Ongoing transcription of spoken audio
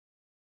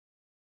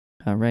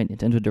All right,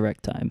 Nintendo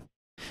Direct time.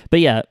 But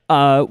yeah,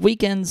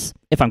 weekends,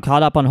 if I'm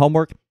caught up on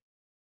homework,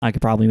 I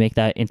could probably make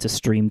that into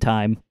stream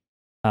time.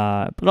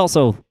 But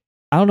also,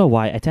 I don't know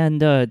why, I tend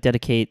to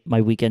dedicate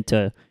my weekend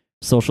to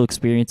social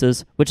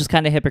experiences, which is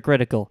kind of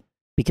hypocritical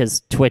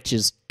because Twitch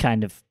is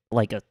kind of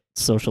like a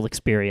social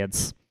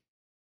experience.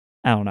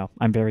 I don't know.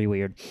 I'm very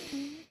weird.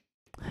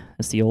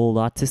 It's the old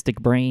autistic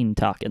brain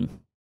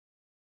talking.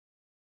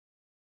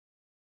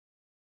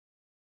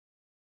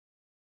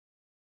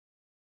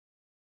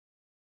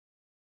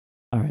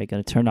 All right,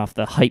 gonna turn off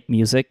the hype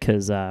music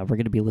because we're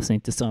gonna be listening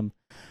to some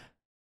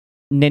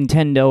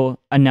Nintendo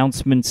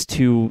announcements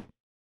to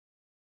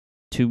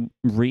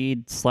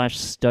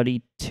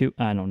read/study to.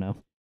 I don't know.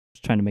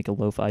 Just trying to make a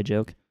lo-fi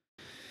joke.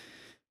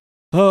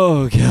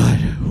 Oh god.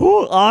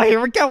 Ooh, oh,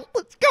 here we go.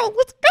 Let's go.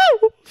 Let's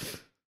go.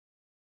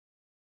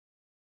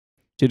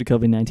 Due to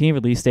COVID-19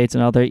 release dates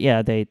and other,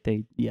 yeah,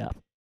 yeah,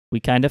 we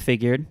kind of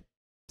figured.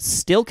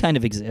 Still kind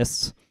of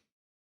exists.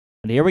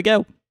 But here we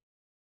go.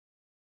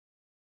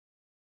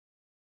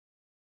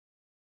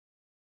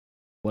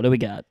 What do we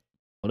got?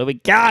 What do we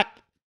got?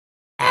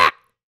 Ah!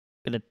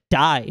 I'm gonna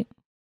die.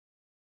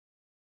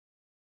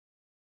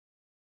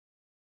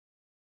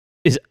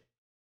 Is it...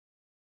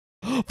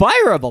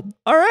 Fire Emblem.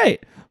 All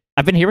right.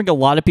 I've been hearing a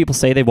lot of people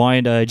say they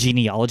wanted a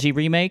Genealogy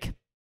remake.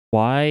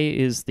 Why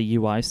is the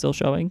UI still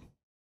showing?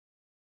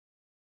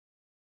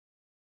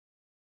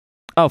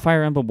 Oh,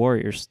 Fire Emblem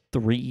Warriors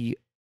 3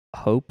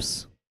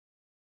 Hopes.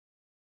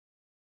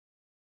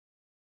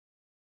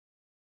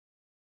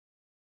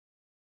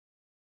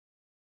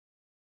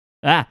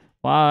 Ah,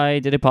 why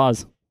did it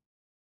pause?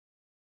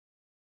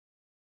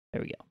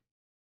 There we go.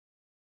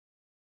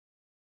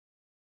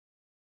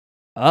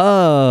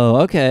 Oh,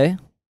 okay.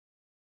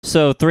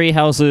 So, Three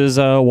Houses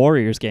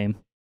Warriors game.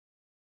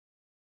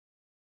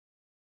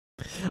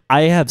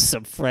 I have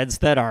some friends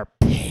that are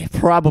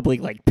probably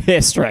like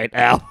pissed right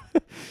now.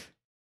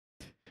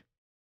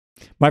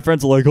 My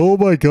friends are like, oh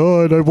my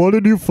god, I want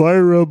a new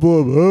Fire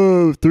Emblem.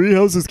 Oh, Three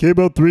Houses came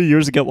out 3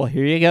 years ago. Well,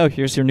 here you go.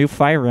 Here's your new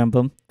Fire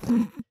Emblem.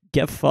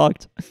 Get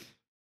fucked.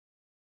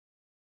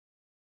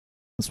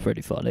 That's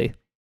pretty funny.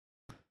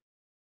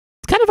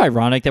 It's kind of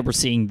ironic that we're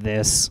seeing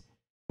this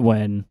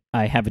when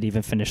I haven't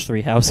even finished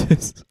Three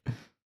Houses.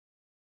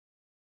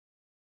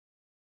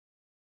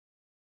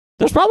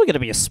 There's probably going to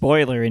be a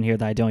spoiler in here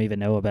that I don't even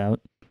know about.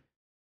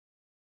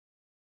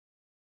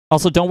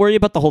 Also, don't worry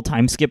about the whole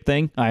time skip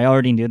thing. I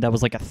already knew that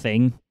was like a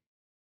thing.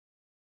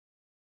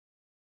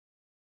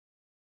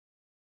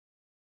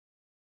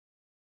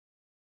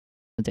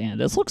 Damn,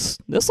 this looks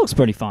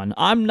pretty fun.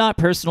 I'm not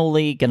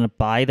personally gonna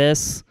buy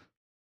this.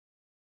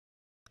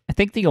 I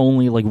think the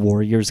only like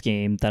Warriors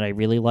game that I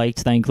really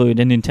liked that included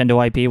a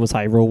Nintendo IP was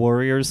Hyrule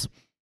Warriors.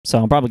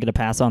 So I'm probably gonna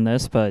pass on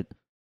this, but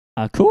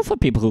cool for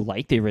people who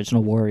like the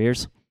original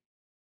Warriors.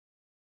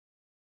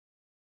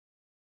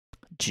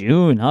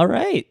 June, all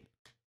right.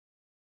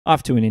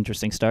 Off to an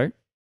interesting start.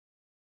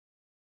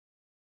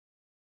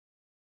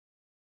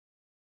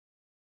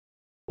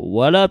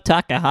 What up,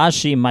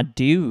 Takahashi, my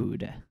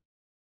dude?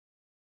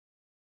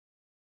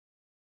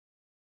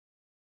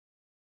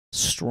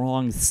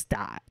 Strong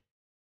style.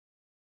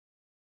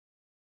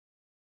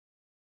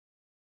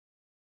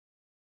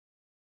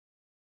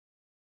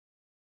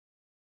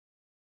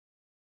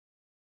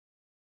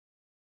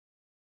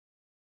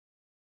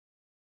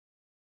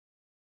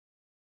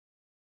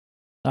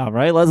 All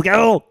right, let's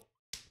go.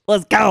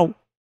 Let's go.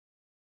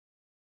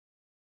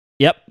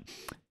 Yep.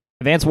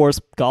 Advance Wars,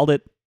 called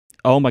it.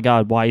 Oh my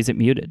god, why is it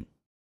muted?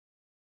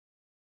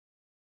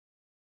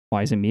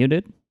 Why is it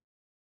muted?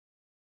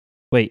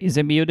 Wait, is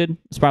it muted?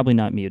 It's probably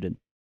not muted.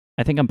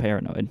 I think I'm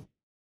paranoid.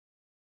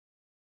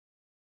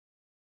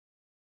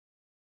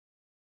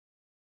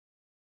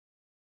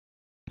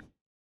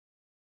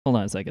 Hold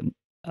on a second.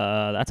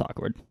 That's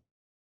awkward.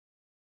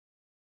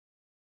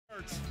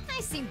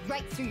 I see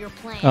right through your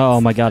plans.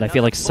 Oh my god, I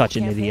feel like such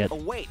an idiot.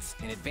 Awaits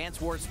in Advance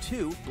Wars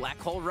 2 Black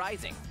Hole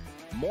Rising.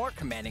 More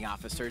commanding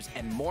officers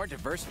and more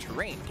diverse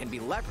terrain can be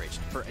leveraged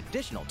for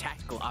additional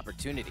tactical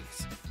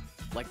opportunities,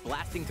 like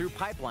blasting through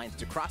pipelines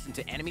to cross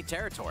into enemy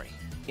territory.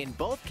 In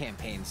both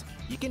campaigns,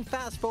 you can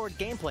fast-forward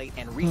gameplay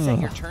and reset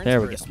your turns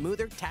for a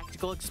smoother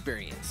tactical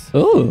experience.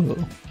 Ooh.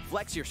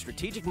 Flex your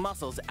strategic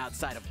muscles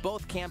outside of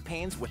both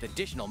campaigns with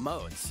additional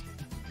modes.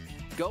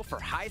 Go for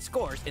high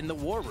scores in the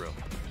War Room.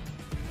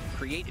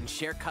 Create and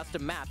share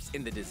custom maps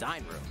in the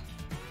Design Room.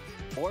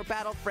 Or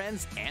battle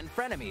friends and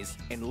frenemies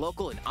in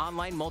local and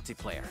online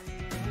multiplayer.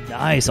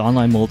 Nice,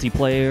 online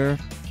multiplayer,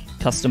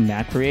 custom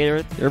map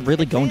creator. They're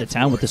really going to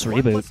town with this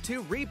reboot.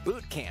 1+2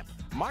 Reboot Camp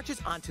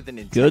marches onto the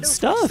Nintendo Good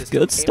stuff, System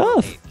good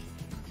April stuff.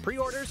 8th.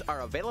 Pre-orders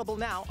are available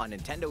now on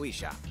Nintendo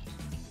eShop.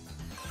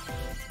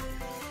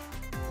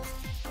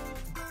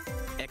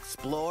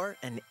 Explore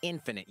an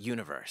infinite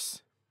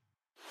universe.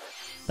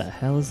 The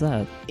hell is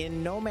that?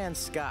 In No Man's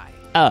Sky,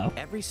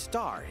 every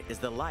star is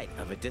the light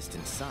of a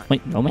distant sun.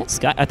 Wait, No Man's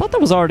Sky? I thought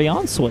that was already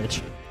on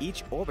Switch.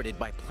 Each orbited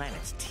by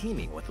planets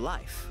teeming with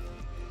life.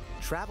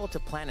 Travel to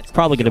planets.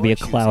 Probably going to be a of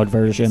your cloud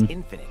choosing in this version.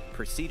 infinite,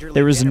 procedurally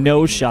There is no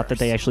generated shot that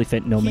they universe. actually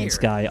fit No Man's Here,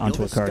 Sky onto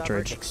you'll a discover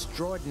cartridge.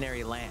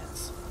 Extraordinary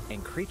lands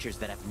and creatures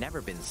that have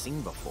never been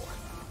seen before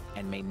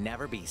and may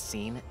never be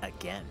seen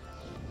again.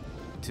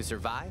 To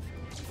survive,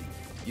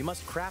 you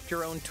must craft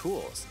your own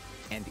tools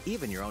and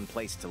even your own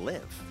place to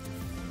live.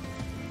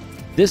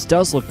 This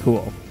does look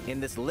cool. In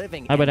this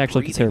living I would and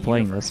actually consider breathing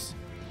playing universe,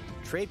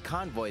 trade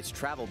convoys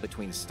travel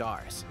between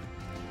stars.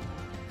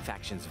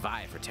 Factions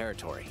vie for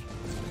territory.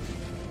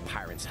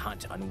 Pirates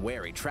hunt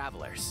unwary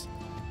travelers.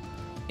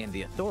 And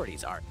the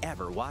authorities are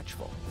ever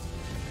watchful.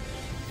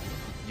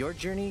 Your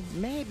journey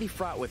may be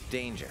fraught with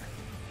danger,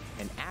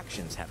 and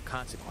actions have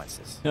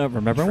consequences.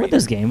 Remember when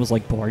this game was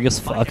like boring as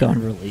fuck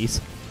on release?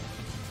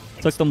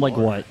 Took them like,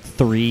 what,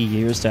 3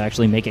 years to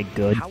actually make it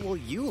good? How will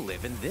you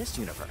live in this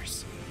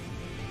universe?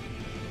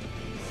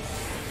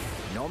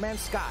 No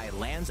Man's Sky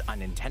lands on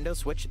Nintendo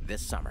Switch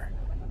this summer.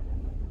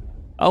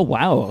 Oh,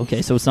 wow.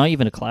 Okay, so it's not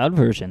even a cloud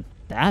version.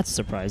 That's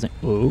surprising.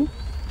 Ooh.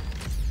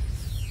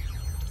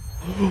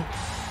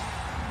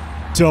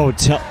 Don't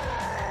tell.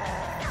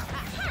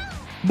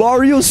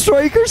 Mario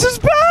Strikers is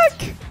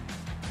back!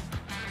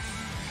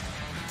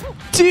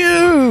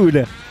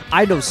 Dude!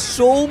 I know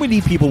so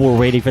many people were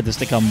waiting for this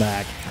to come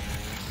back.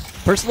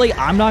 Personally,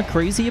 I'm not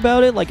crazy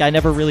about it. Like, I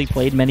never really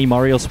played many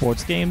Mario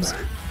sports games,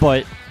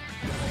 but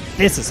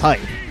this is hype.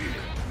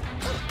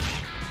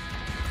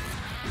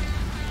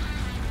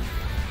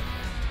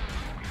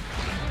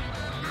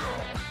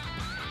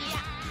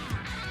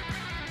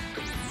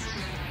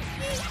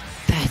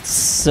 That's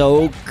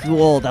so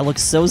cool. That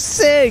looks so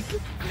sick.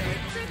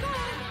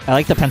 I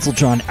like the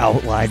pencil-drawn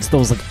outlines.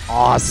 Those look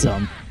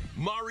awesome.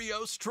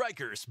 Mario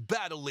Strikers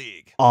Battle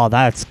League. Oh,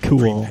 that's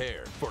cool.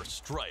 Prepare for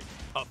Strike,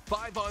 a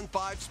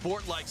 5-on-5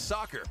 sport like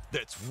soccer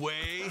that's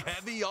way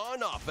heavy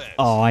on offense.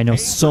 Oh, I know Aim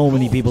so for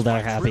many goals people that by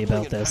are happy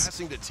dribbling about and this.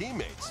 Passing to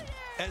teammates,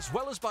 as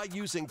well as by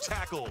using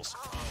tackles,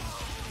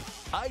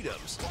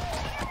 items,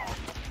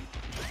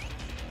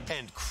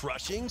 and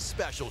crushing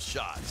special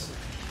shots.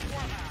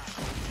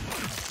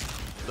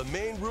 The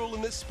main rule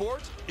in this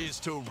sport is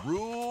to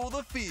rule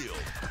the field.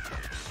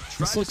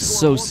 Try This to looks score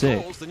so more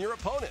sick. goals than your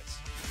opponents.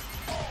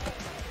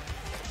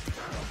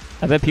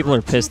 I bet people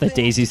are pissed that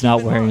Daisy's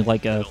not wearing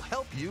like a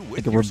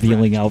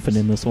revealing outfit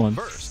in this one.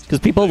 Because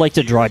people like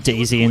to draw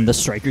Daisy in the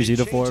Strikers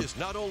uniform.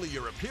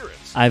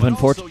 I've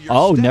unfortunately.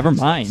 Oh, never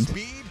mind.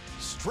 Speed,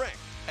 strength,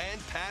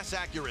 and pass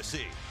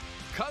accuracy.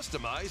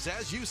 Customize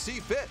as you see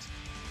fit.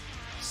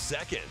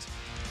 Second,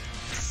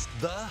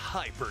 the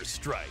Hyper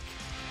Strike.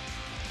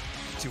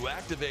 To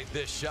activate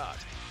this shot,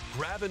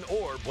 grab an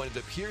orb when it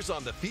appears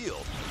on the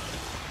field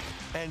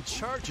and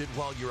charge it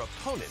while your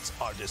opponents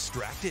are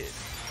distracted.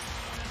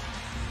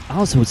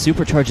 Oh, so it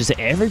supercharges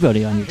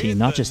everybody on your team,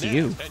 not just Hit the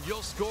you. net, and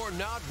you'll score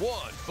not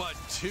 1, but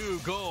 2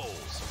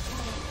 goals.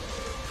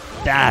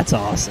 That's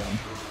awesome.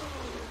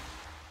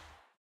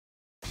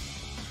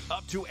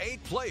 Up to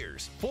 8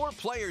 players, 4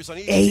 players on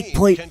each 8 team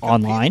play- can compete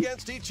online?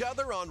 against each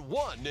other on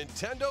one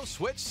Nintendo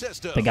Switch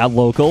system. They got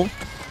local.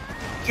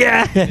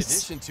 Yes!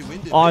 addition to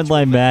individual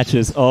Online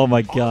matches. Oh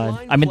my god.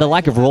 Online I mean, the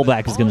lack of play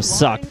rollback is gonna online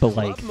suck, but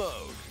like, club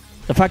mode.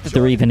 the fact that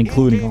they're Join even an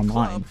including in-game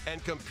club online.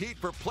 and compete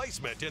for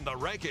placement in the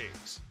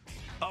rankings.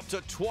 Up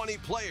to 20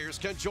 players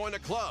can join a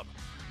club.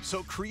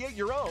 So create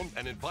your own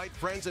and invite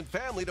friends and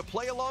family to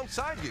play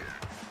alongside you.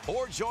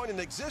 Or join an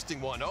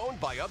existing one owned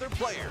by other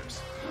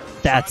players.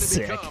 That's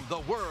Try to sick. become the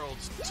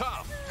world's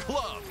top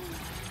club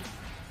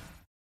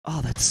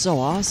Oh, that's so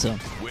awesome.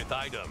 with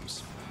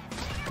items,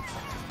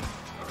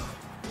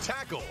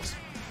 tackles,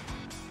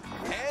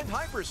 and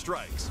hyper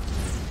strikes.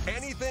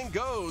 Anything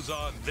goes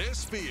on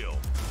this field.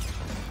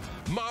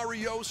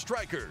 Mario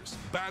Strikers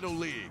Battle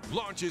League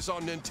launches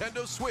on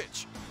Nintendo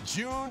Switch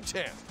June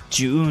 10th.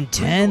 June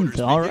Pre-orders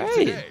 10th. All begin right.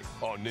 today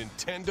on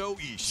Nintendo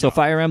eShop. So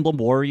Fire Emblem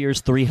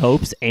Warriors 3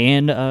 Hopes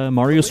and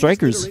Mario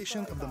Strikers.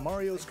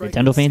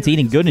 Nintendo fans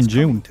eating good in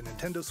June. To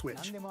Nintendo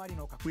Switch.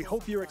 We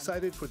hope you're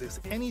excited for this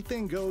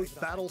anything goes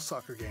battle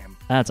soccer game.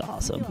 That's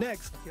awesome.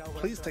 Next,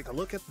 please take a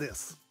look at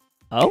this.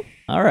 Oh,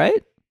 all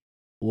right.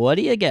 What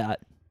do you got?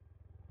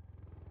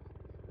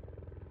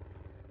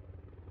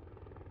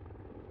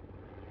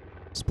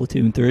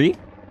 Splatoon 3.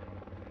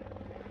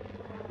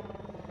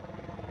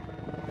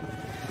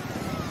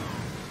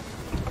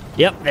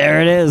 Yep,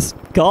 there it is.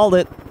 Called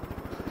it.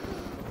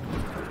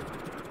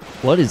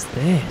 What is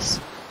this?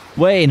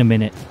 Wait a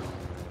minute.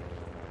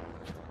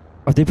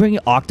 Are they bringing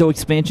Octo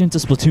expansion to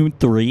Splatoon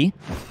 3?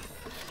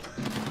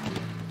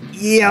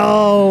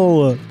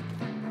 Yo!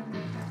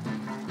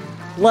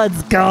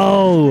 Let's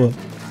go!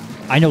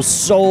 I know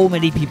so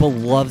many people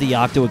love the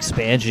Octo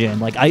expansion.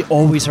 Like, I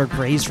always heard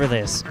praise for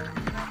this.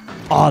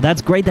 Oh,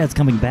 that's great that's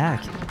coming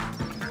back.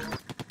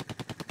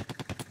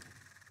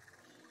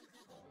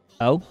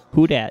 Oh,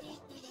 who dat?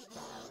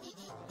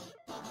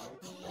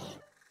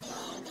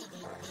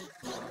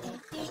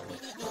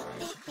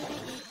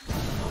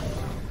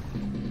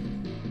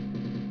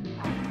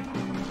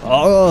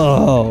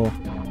 Oh,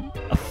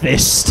 a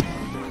fist.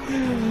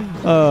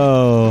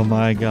 Oh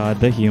my god,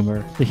 the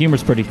humor. The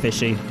humor's pretty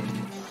fishy.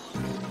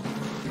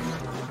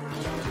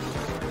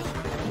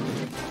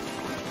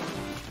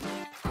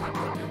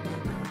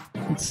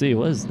 see.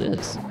 What is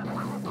this?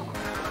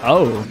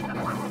 Oh.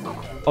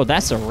 Oh,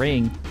 that's a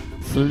ring.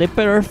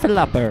 Flipper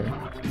flopper.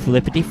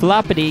 Flippity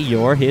floppity,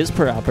 you're his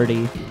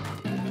property.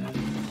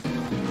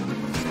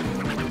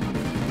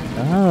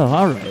 Oh,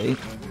 alright.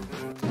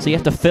 So you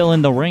have to fill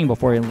in the ring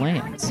before he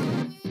lands.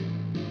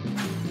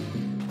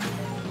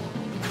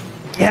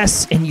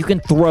 Yes, and you can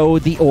throw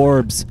the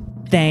orbs.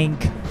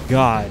 Thank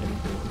God.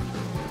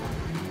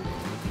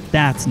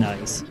 That's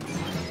nice.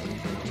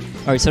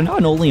 Alright, so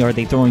not only are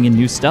they throwing in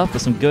new stuff,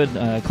 but some good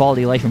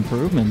quality of life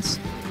improvements.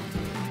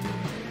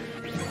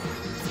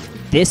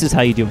 This is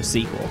how you do a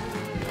sequel.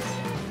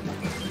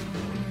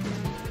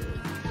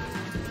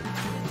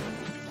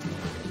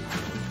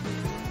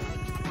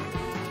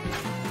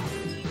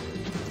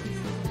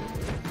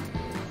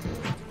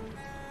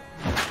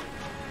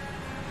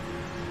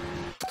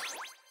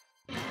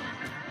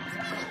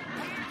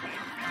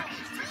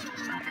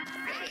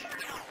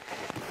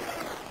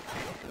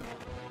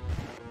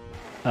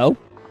 Oh?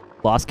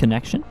 Lost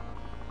connection?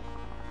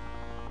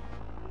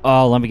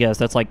 Oh, let me guess.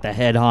 That's like the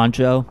head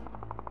honcho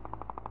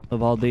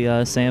of all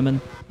the salmon.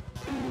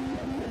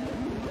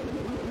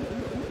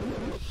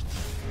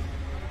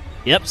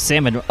 Yep,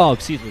 salmon. Oh,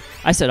 excuse me.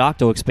 I said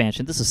Octo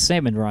expansion. This is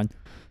Salmon Run.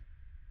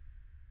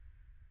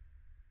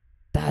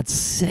 That's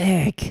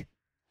sick.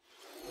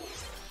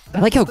 I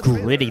like how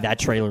gritty that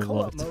trailer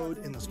Co-op looked.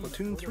 mode in the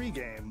Splatoon 3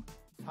 game,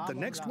 the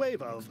next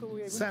wave of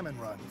Salmon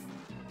Run.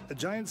 A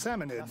giant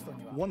salmonid,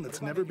 one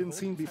that's never been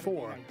seen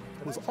before,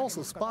 was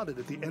also spotted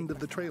at the end of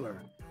the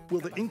trailer. Will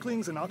the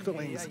Inklings and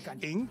Octolings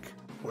ink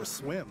or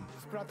swim?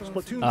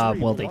 Splatoon 3 Well,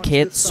 will they launch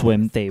can't this summer.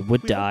 swim. They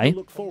would We hope die. you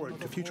look forward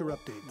to future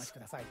updates.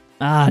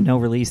 Ah, no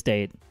release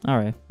date. All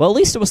right. Well, at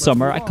least it was Let's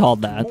summer. move I on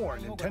called to that. More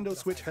Nintendo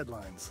Switch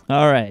headlines.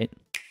 All right.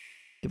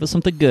 Give us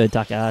something good,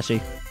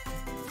 Takahashi.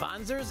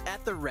 Fonzers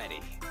at the ready.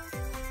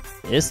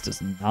 This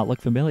does not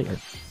look familiar.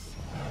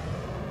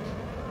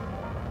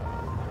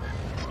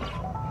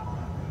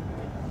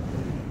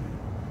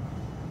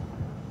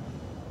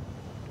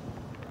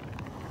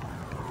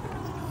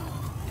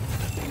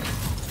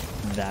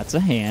 That's a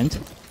hand.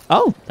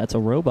 Oh, that's a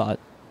robot.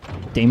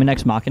 Daemon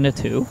X Machina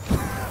 2.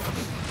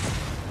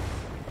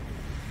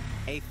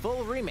 A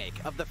full remake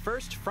of the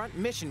first Front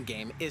Mission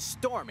game is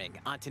storming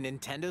onto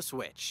Nintendo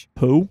Switch.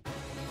 Who?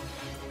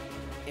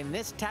 In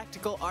this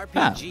tactical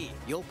RPG,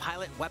 you'll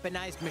pilot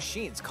weaponized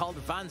machines called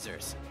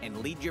Vanzers and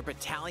lead your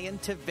battalion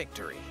to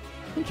victory.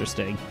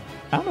 Interesting.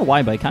 I don't know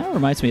why, but it kind of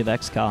reminds me of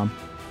XCOM.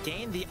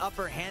 Gain the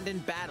upper hand in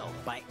battle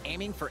by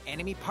aiming for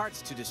enemy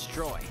parts to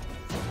destroy.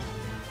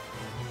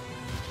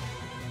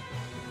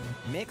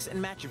 Mix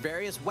and match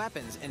various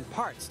weapons and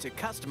parts to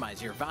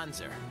customize your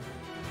Vanzer.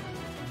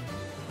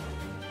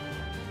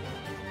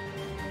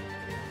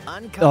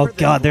 Uncover Oh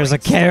God, the there's a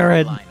great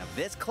Karen. storyline of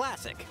this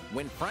classic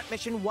when Front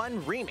Mission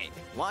 1 Remake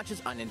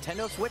launches on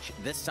Nintendo Switch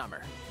this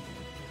summer.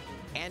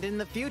 And in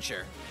the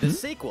future, the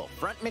sequel,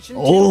 Front Mission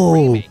 2 Oh.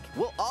 Remake,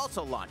 will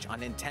also launch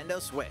on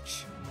Nintendo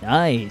Switch.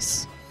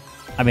 Nice.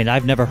 I mean,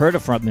 I've never heard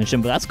of Front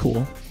Mission, but that's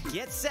cool.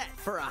 Get set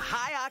for a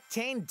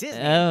high-octane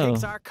Disney Oh.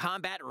 Pixar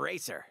combat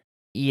racer.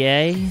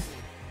 Yay.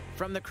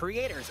 From the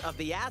creators of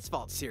the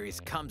Asphalt series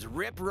comes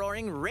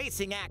rip-roaring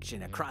racing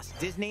action across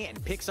Disney and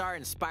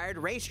Pixar-inspired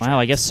racetracks. Wow,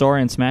 I guess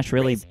Sora and Smash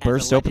really Race as a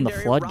burst open the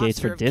legendary floodgates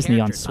for roster of Disney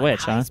on characters Switch,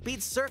 huh?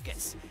 high-speed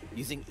circuits,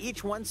 using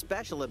each one's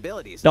special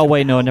abilities. Oh to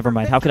wait, no, battle never for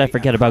mind. How could I victory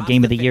forget about across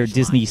Game of the Year, finish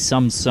Disney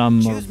line. some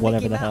or Choose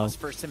whatever Mickey the hell? Mouse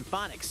for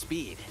symphonic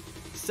speed,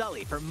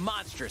 Sully for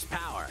monstrous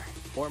power,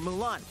 or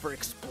Mulan for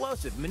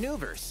explosive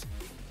maneuvers.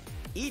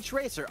 Each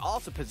racer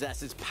also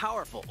possesses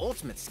powerful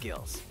ultimate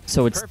skills.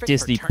 So it's perfect for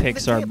Disney turning the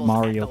Pixar tables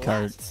Mario at the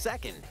Kart. last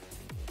second.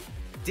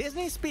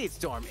 Disney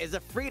Speedstorm is a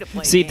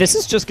free-to-play See, game. this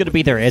is just gonna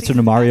be their answer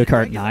to Mario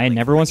Kart 9.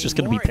 Everyone's just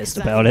gonna be Bringing pissed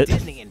more about it.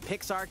 exciting Disney and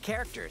Pixar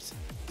characters,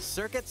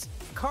 circuits,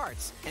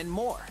 karts, and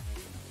more.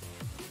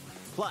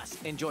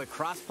 Plus, enjoy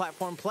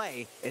cross-platform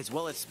play as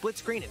well as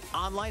split-screen and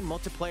online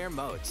multiplayer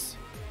modes.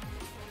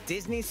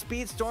 Disney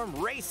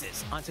Speedstorm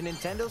races onto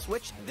Nintendo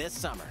Switch this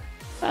summer.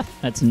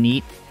 That's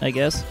neat, I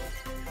guess.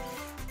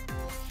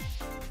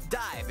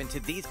 Dive into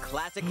these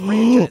classic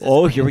franchises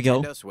Oh, on here we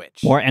go. Nintendo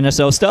Switch. More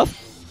NSO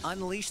stuff?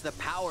 Unleash the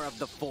power of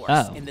the Force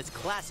Oh. in this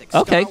classic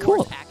Okay, Star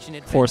Wars cool. action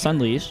adventure. Force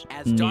Unleashed.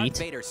 As Darth Neat.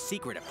 Vader's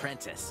secret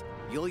apprentice,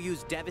 you'll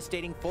use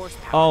devastating force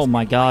powers. Oh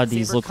my and God,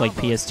 these lightsaber look like combos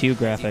PS2 as you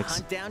graphics.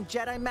 hunt down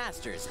Jedi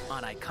Masters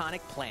on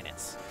iconic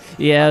planets.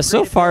 Yeah,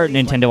 so Upgrade far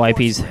abilities Nintendo like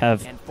IPs Force have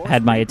Ring and Force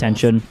had my Ring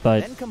attention, pulse, but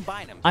then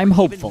combine them I'm for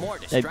hopeful. even more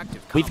that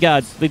destructive We've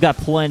combos. got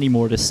plenty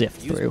more to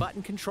sift Use through.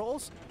 button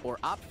controls or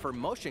opt for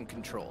motion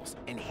controls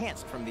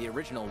enhanced from the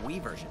original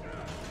Wii version.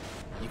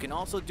 You can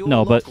also do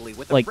No, it but, locally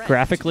with a like, friend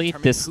graphically, to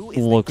determine this who is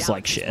the looks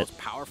like galaxy's shit. most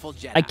powerful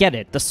Jedi. I get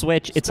it. The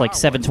Switch, it's like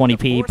Star Wars: The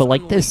 720p, Force but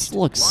like this Unleashed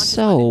looks launches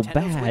so on Nintendo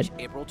bad. Switch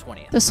April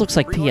 20th. This looks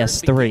like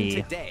Pre-orders begin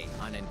PS3. today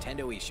on Nintendo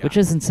Nintendo eShop. which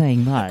isn't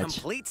saying The much.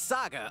 complete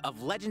saga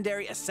of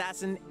legendary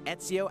assassin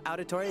Ezio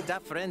Auditore da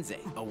Firenze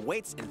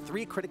awaits in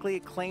 3 critically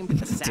acclaimed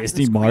Assassin's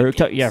Disney Creed Mario?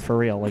 games. Yeah, for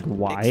real. Like,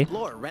 why?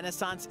 Explore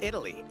Renaissance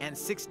Italy and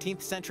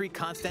 16th century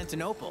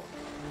Constantinople.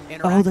 Oh,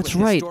 Interact that's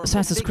with right. historical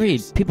Assassin's Creed.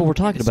 figures People were and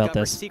talking about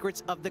discover this.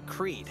 secrets of the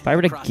Creed If I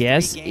were to across 3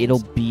 guess, games, it'll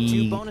 2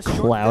 be bonus short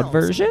cloud films,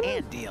 version?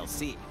 and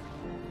DLC.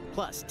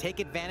 Plus, take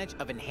advantage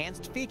of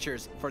enhanced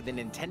features for the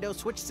Nintendo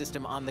Switch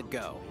system on the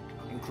go,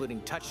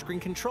 including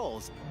touchscreen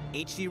controls,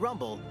 HD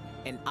Rumble,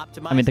 and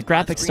optimized I mean, the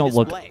graphics on-screen don't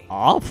look display.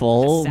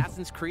 awful.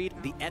 Assassin's Creed: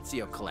 The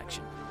Ezio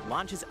Collection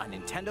launches on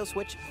Nintendo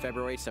Switch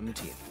February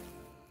 17th.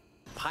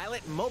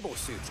 Pilot mobile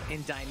suits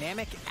in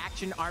dynamic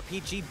action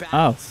RPG Oh,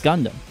 battles.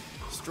 Gundam.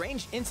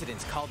 Strange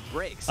incidents called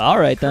breaks. All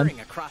right, then.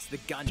 occurring across the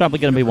Gundam Probably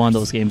going to be one of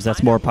those universe. games that's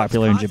Find more out what's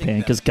popular in causing Japan, them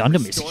because and Gundam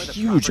is restore the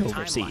huge proper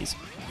overseas.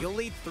 timeline. You'll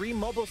lead 3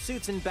 mobile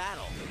suits in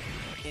battle.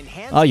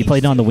 Enhance Oh, you each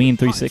played on the suit Wii in with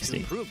parts to 360.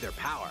 improve their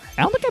power.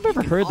 I don't think I've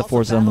ever You heard can the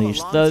Force also battle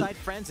Unleashed. alongside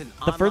friends in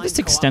The furthest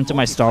online extent of co-op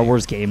my Star multiplayer.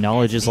 Wars game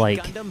knowledge is The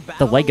like Gundam the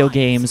Battle Lego Alliance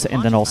games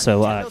and then launched on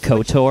also Nintendo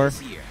Switch KOTOR.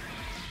 this year.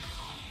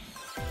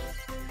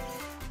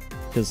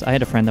 Because I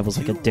had a friend that was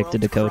like Two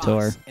addicted to worlds KOTOR.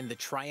 cross in the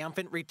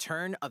triumphant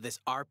return of this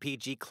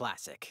RPG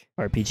classic.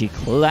 RPG A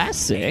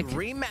classic.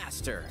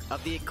 remaster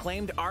of the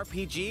acclaimed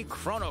RPG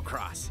Chrono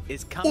Cross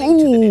is coming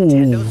to the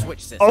Nintendo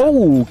Switch system.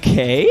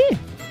 Okay.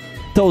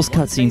 Those One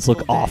cutscenes fateful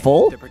look day,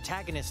 awful. The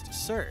protagonist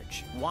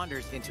Surge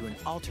wanders into an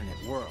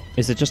alternate world.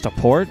 Is it just a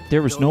port?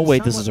 There was Though no he way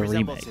this is a somewhat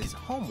resembles remake. his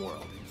home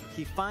world,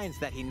 he finds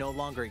that he no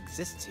longer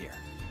exists here.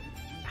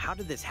 How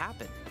did this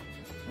happen?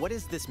 What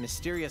is this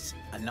mysterious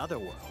another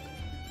world?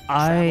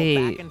 Travel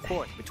back and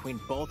forth between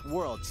both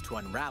worlds to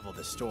unravel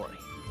the story.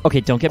 Okay,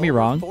 don't get me Over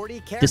wrong. 40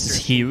 This characters is can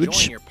join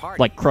huge. your party.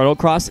 Like Chrono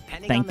Cross,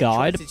 Depending on thank the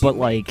God. choices you But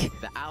make,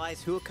 like, the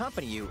allies who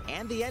accompany you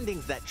and the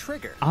endings that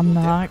trigger. I'm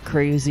will not differ.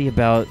 crazy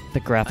about the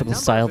A graphical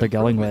number style of they're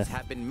going improvements with.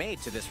 have been made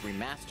to this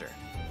remaster,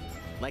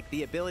 like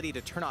the ability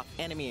to turn off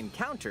enemy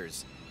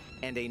encounters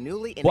and a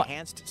newly What?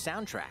 enhanced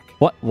soundtrack.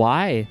 What?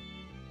 Why?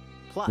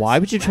 Plus, Why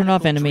would you turn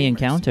off Radical enemy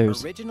Dreamers,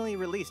 encounters? Originally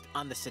released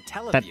on the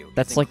Satellaview,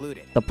 That's is like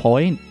included. the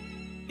point.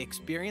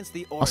 Experience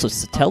the Also,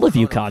 origins of Satellaview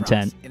Chrono Cross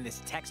content. in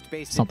this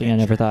text-based Something I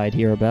never adventure. thought I'd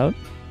hear about.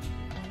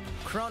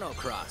 Chrono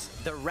Cross,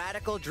 the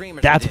Radical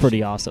Dreamers That's edition,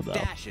 pretty awesome, though.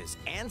 dashes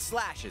and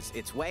slashes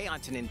its way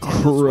onto Nintendo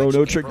Chrono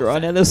Switch Trigger April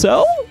on 2nd.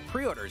 NSO?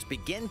 Pre-orders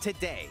begin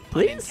today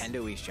Please? on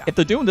Nintendo eShop. If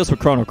they're doing this with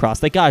Chrono Cross,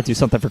 they gotta do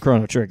something for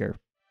Chrono Trigger.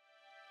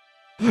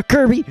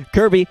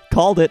 Kirby,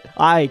 called it.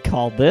 I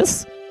called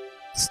this.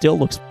 Still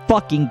looks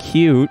fucking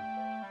cute.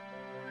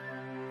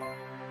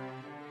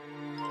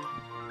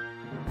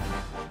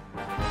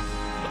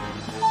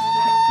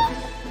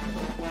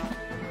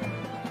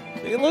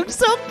 It looks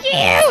so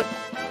cute.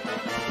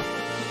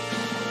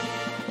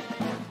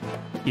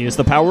 Use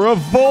the power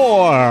of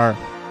 4.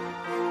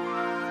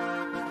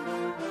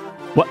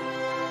 What?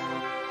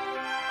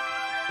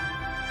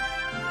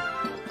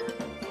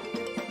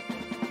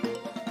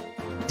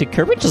 Did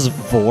Kirby just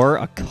vor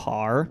a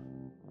car?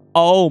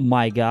 Oh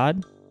my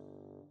god.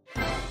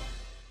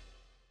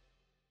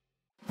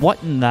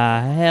 What in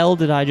the hell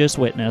did I just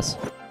witness?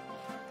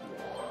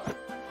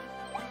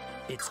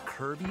 It's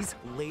Kirby's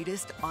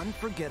latest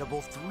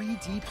unforgettable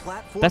 3D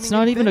platforming That's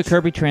not even a adventure.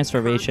 Kirby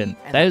transformation.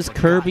 Kirby and That the is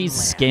Forgotten Kirby's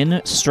Land.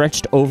 skin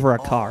stretched over a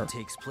All car.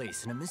 takes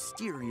place in a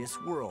mysterious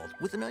world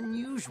with an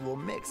unusual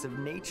mix of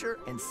nature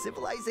and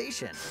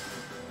civilization.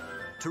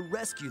 To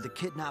rescue the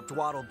kidnapped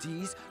Waddle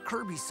Dees,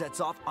 Kirby sets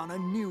off on a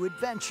new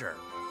adventure.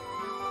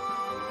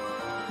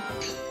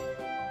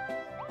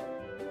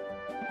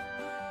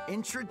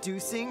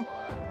 Introducing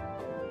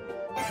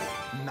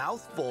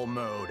Mouthful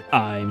Mode.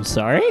 I'm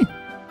sorry?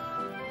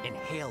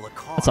 Inhale a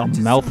car. That's a to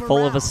zoom mouthful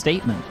of a around.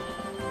 statement.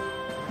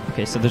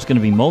 Okay, so there's gonna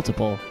be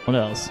multiple. What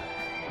else?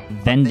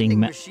 Vending Vending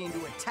machine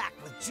to attack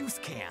with juice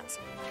cans.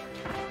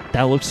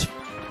 That looks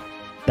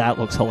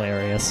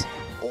hilarious.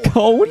 Or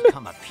Cone?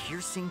 become a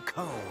piercing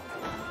cone.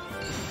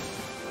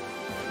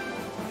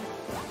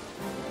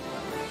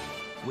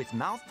 With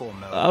Mouthful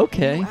Mode,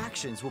 Okay. new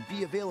actions will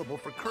be available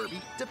for Kirby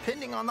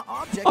depending on the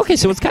object. Okay,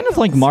 so he it's kind of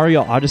like handles.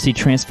 Mario Odyssey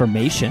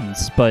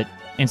transformations, but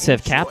instead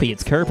of Enjoy Cappy,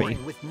 it's Kirby.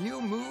 exploring With new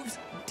moves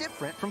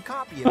different from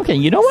Copy. Okay,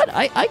 you know what?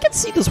 I can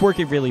see this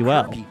working really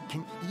well. Kirby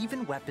can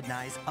even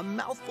weaponize a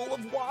mouthful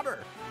of water,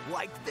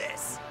 like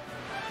this.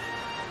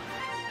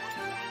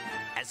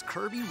 As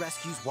Kirby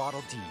rescues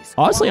Waddle Dees,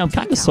 Honestly, I'm Waddle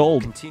Dee kinda Town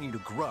sold. will continue to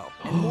grow,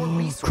 and more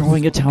resources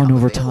Growing a will town become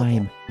over available.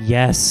 time.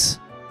 Yes.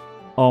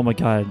 Oh my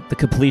god, the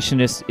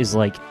completionist is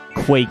like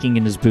quaking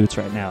in his boots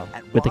right now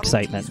At with Waddle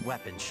excitement. Dee's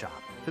weapon shop,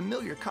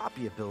 familiar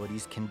copy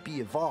abilities can be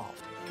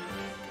evolved.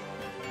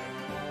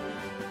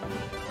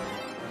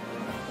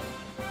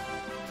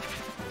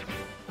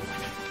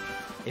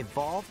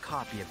 Evolve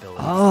copy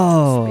abilities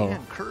Oh. to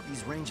expand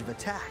Kirby's range of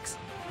attacks.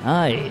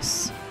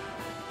 Nice.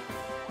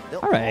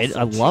 They'll All right, also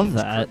I love change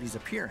that. Kirby's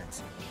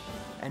appearance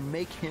and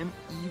make him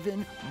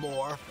even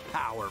more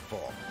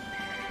powerful.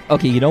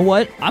 Okay, you know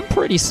what? I'm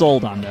pretty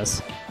sold on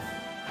this.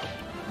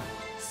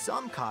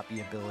 Some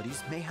copy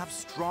abilities may have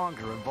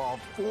stronger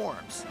evolved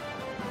forms.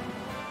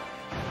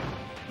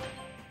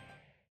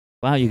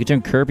 Wow, you could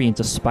turn Kirby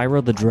into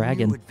Spyro the A new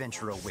Dragon.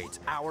 adventure awaits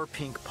our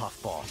pink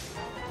puffball.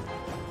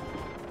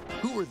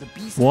 Who are the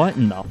beasts? What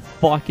in the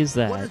fuck is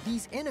What are that?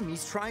 these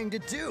enemies trying to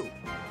do?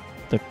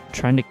 They're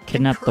trying to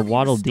kidnap Can the Kirby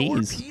Waddle restore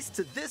Dees. peace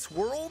to this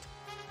world?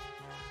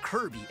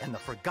 Kirby and the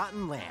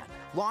Forgotten Land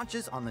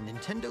launches on the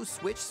Nintendo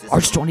Switch system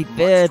March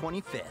 25th. March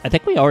 25th. I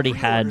think we already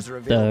had Pre-orders are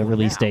the available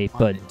release now date, on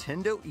but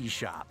Nintendo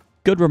eShop.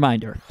 good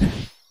reminder.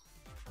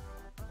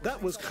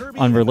 That was Kirby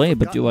Unrelated,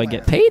 and the but do I Forgotten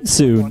get Land, paid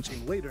soon?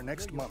 launching later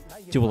next month.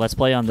 Do a Let's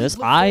Play on this?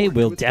 I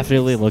will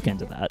definitely look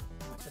into that.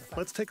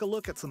 Let's take a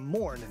look at some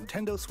more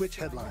Nintendo Switch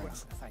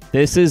headlines.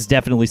 This is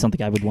definitely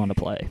something I would want to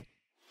play.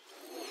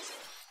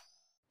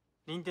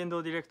 任天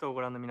堂ディレクトを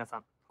ご覧の皆さ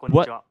ん、こん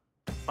にちは。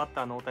バッ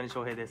ターの大谷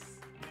翔平です。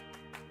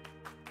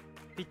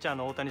ピッチャー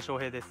の大谷翔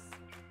平です。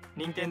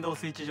任天堂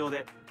スイッチ上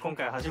で今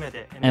回初め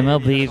て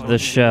MLB The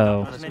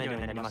Show 楽しめるよう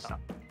になりました。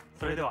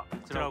それではこ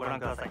ちらをご覧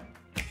ください。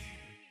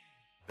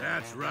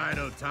 That's right,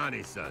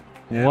 Otani-san.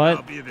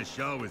 What? MLB The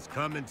Show is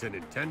coming to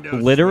Nintendo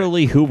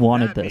Literally, Switch. who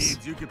wanted That this?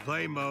 means you can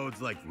play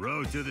modes like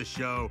Road to the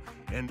Show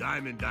and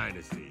Diamond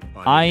Dynasty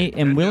on I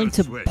am Nintendo willing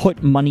to Switch.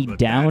 put money But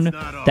down that's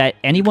not all. that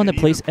anyone You that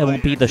can plays even play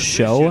MLB The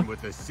Show Exhibition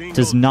with a single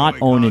does not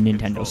own a Joy-Con Nintendo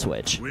controller.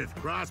 Switch. With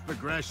cross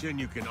progression,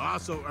 you can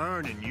also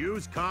earn and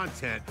use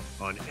content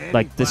on any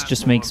Like, this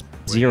just platform makes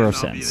where zero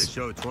MLB The sense.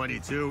 Show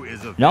 22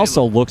 is It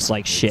also available. looks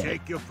like shit.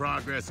 Take your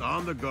progress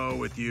on the go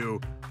with you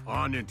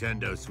on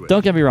Nintendo Switch.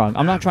 Don't get me wrong,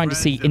 I'm not Have trying to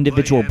see friends that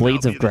individual play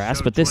blades of MLB The grass,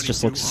 Show but this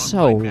just 22 looks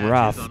so online matches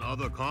rough. on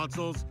other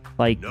consoles?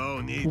 Like,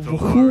 No need to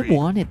who worry.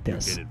 wanted You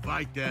this? can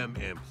invite them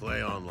and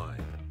play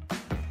online.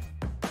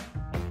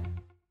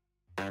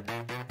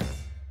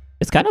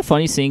 It's kind of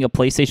funny seeing a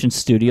PlayStation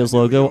Studios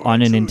logo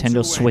on a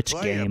Nintendo Switch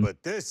game.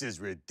 But this is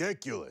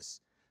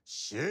ridiculous.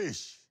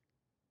 Sheesh.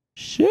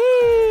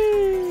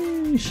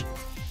 Sheesh.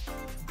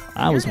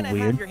 That was You're gonna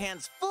weird. have your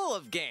hands full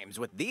of games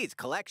with these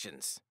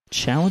collections.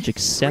 Challenge 3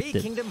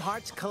 accepted. Kingdom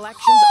Hearts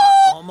collections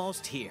are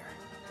almost here.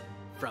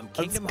 From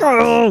Kingdom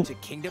go! Hearts 2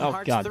 to Kingdom Oh,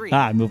 Hearts God. 3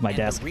 Ah, I moved my and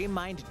desk. the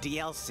Remind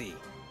DLC.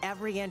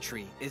 Every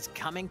entry is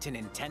coming to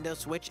Nintendo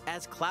Switch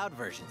as cloud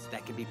versions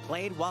that can be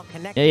played while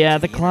connected. Yeah,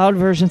 to the the cloud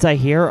internet. versions I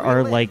hear are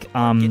Relive like,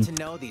 or get to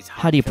know these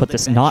how do you put heart-filled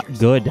this? Not adventures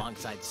good.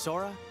 Alongside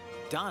Sora,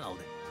 Donald,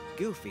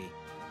 Goofy,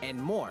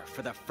 and more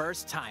for the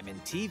first time in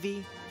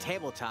TV,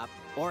 tabletop,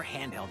 or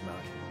handheld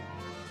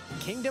mode.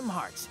 Kingdom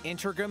Hearts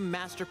Intergram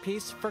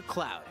Masterpiece for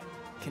Cloud,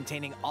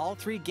 containing all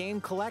 3 game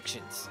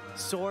collections,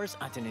 soars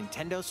onto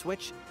Nintendo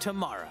Switch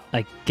tomorrow.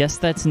 I guess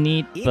that's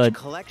neat, Each but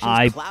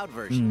collection's cloud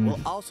version will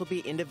also be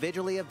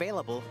individually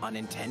available on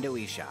Nintendo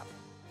eShop.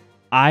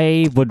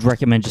 I would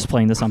recommend just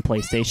playing this on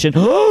PlayStation.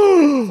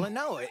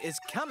 Klonoa is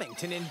coming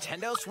to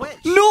Nintendo Switch.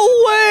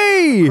 No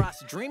way!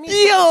 Across dreamy Yo!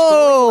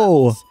 side-scrolling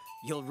levels,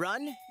 you'll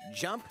run,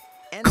 jump,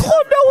 and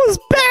Klonoa's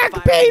back,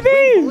 fire baby!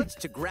 green bullets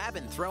to grab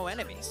and throw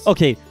enemies.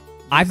 Okay,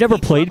 I've never Use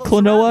each played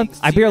level's Klonoa. surroundings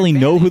I to your barely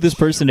know who advantage. this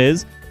person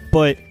is,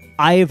 but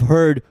I've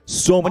heard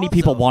so many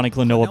people Also, wanting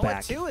Klonoa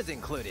back. 2 is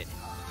included.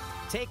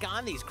 Take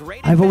on these great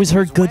I've always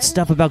heard adventures good when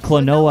stuff about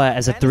Klonoa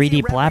as a Fantasy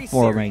 3D Reverie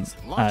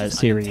platforming launches on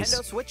series,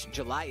 Nintendo Switch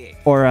July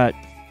 8th.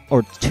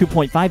 or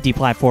 2.5D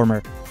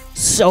platformer.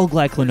 So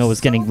glad Klonoa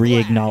is getting So glad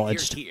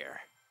re-acknowledged. you're here.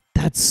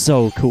 That's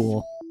so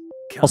cool.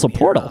 Come Also, here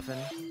Portal. often.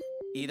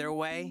 Either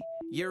way,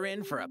 you're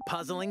in for a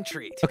puzzling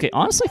treat. Okay,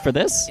 honestly, for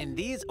this, In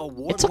these it took them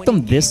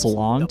award-winning this games,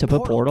 long the to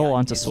put Portal Guide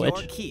onto is your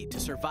Switch. key to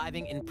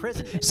surviving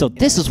imprisonment So in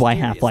this a is why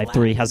mysterious Half-Life lab.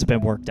 3 hasn't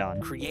been worked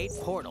on. Create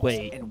portals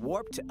Wait. and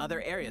warp to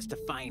other areas to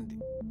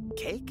find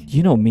cake?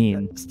 You know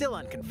mean. Still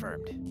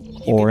unconfirmed. You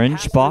can Orange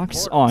pass through box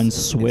portals, on and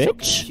so can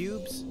Switch?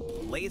 Cubes,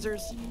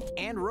 lasers,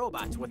 and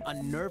robots with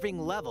unnerving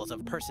levels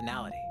of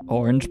personality.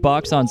 Orange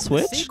box on The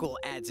Switch? sequel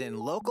adds in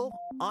local,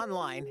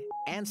 online,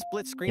 and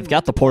split-screen You've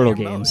got the Portal multiplayer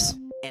games. modes,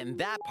 and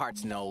that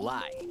part's no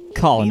lie.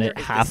 Calling Neither it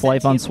is the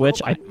Half-Life on sentient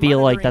Switch, I robot feel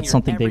like monitoring that's your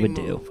something they every would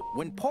do. move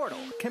when Portal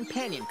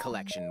Companion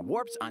Collection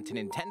warps onto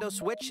Nintendo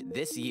Switch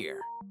this year.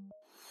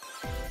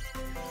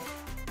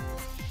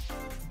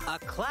 A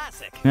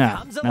classic Yeah,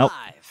 comes nope.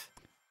 alive.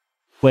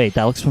 Wait,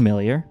 that looks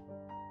familiar.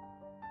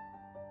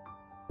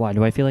 Why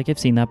do I feel like I've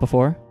seen that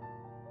before?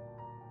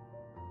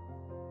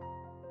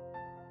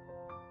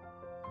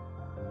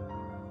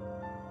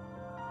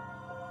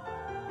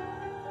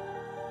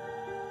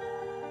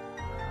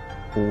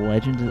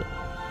 Legend of...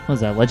 What was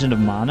that? Legend of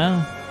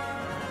Mana?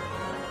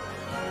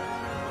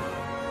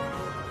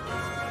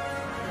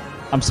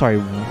 I'm sorry,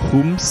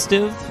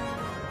 Whomstiv?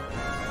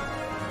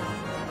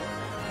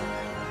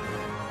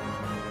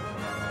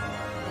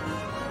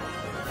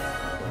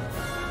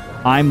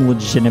 I'm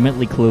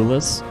legitimately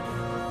clueless.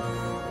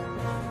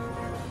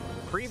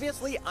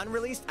 Previously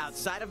unreleased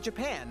outside of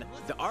Japan,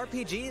 the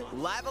RPG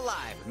Live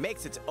Alive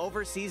makes its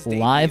overseas debut.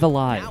 Live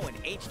Alive. Now in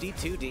HD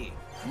 2D.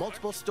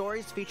 Multiple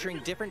stories featuring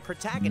different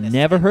protagonists.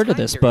 Never and heard of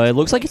time this, but it periods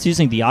looks like it's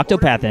using the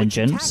Octopath Ordering which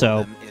engine, tackle so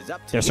them is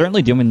up to they're you.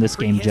 certainly doing this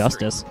game Prehistory.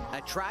 justice.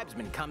 A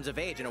tribesman comes of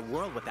age in a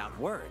world without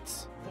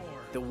words.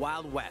 The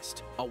Wild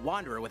West. A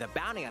wanderer with a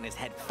bounty on his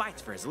head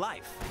fights for his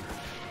life.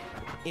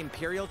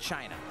 Imperial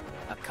China.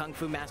 A kung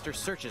fu master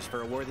searches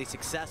for a worthy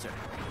successor.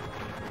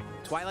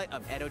 twilight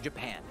of Edo,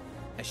 Japan,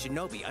 a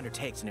shinobi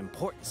undertakes an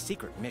important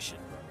secret mission.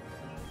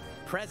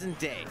 Present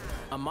day,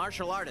 a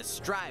martial artist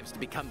strives to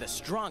become the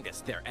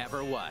strongest there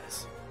ever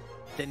was.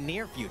 The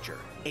near future,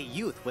 a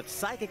youth with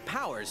psychic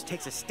powers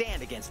takes a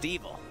stand against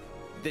evil.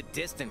 The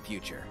distant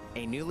future,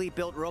 a newly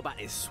built robot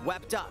is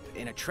swept up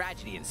in a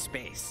tragedy in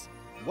space.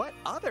 What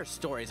other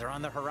stories are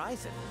on the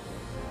horizon?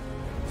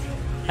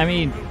 I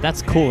mean,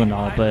 that's cool and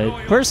all, but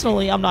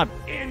personally, I'm not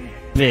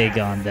big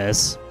on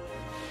this.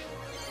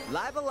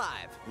 Live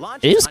Alive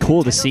launches It is on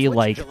cool to Nintendo see, Switch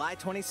like, July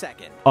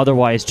 22nd.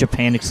 Otherwise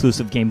Japan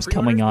exclusive games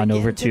coming Pre-orders on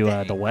over begin to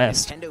today the on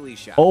West. Nintendo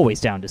eShop.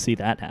 Always down to see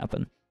that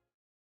happen.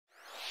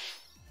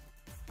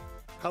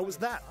 How was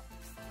that?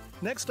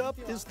 Next up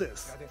is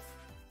this.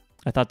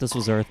 I thought this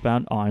was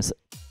Earthbound, honestly.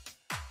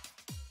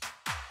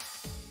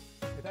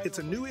 It's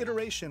a new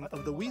iteration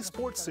of the Wii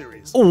Sports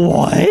series,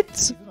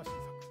 What?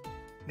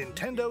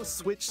 Nintendo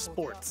Switch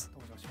Sports.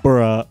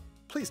 Bruh.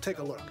 Please take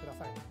a look.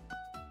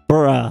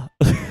 Bruh.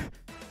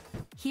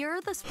 Here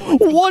are the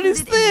sports What is included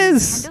in the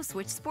this? Nintendo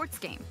Switch sports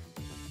game.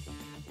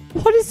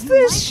 What is You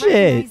this might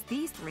shit? recognize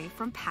these three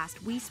from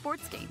past Wii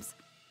sports games.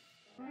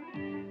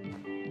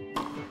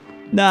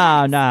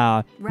 Nah.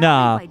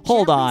 by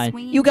Hold gently on.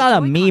 swinging You the got a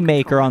Joy-Con Mii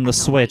Maker controller on the at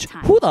the right Switch.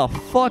 time. Who the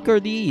fuck are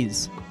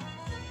these?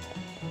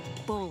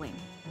 Bowling.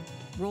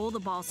 Roll the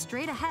ball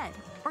straight ahead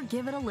or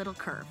give it a little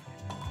curve.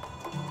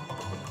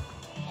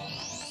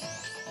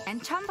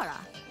 And Chambara.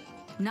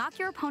 Knock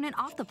your opponent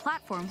off the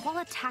platform while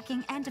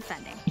attacking and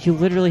defending. You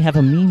literally have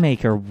a Mii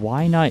Maker.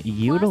 Why not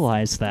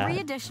utilize Plus, 3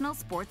 that? additional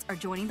sports are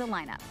joining the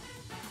lineup.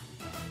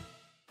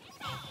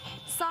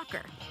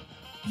 Soccer.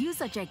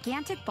 Use a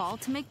gigantic ball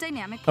to make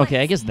dynamic plays.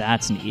 Okay, I guess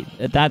that's neat.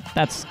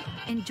 That's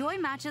Enjoy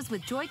matches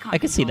with Joy-Con I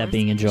could see that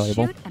being controllers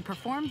to enjoyable. Shoot and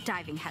perform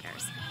diving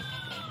headers.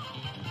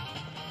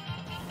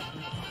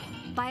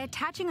 By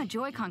attaching a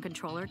Joy-Con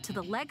controller to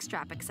the leg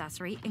strap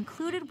accessory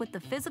included with the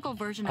physical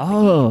version of the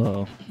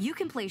Oh. game, you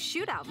can play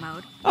shootout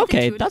mode. With Okay,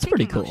 intuitive that's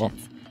pretty kicking cool.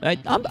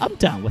 motions. I'm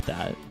down with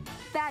that.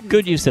 Badminton.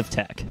 Good use of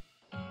tech.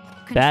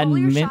 Control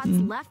your shots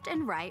Badminton? left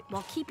and right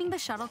while keeping the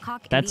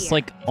shuttlecock in That's the air.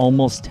 like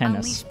almost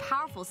tennis. Unleash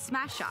powerful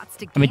smash shots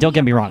to I mean, gain don't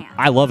get the me upper wrong. hand.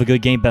 I love a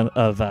good game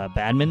of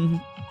badminton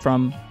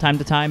from time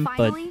to time,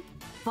 but Finally,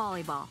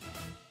 volleyball.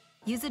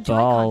 Use a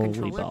Joy-Con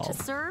controller Volleyball.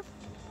 to serve,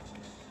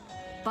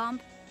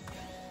 bump,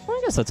 well,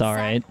 I guess that's all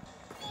right.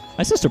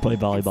 My sister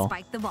played and volleyball.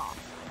 spike the ball.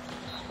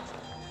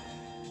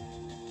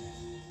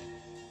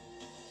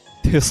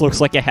 This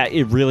looks like a hack.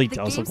 It really The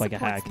does game look like a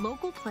supports hack.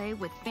 local play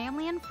with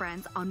family and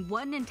friends on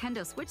one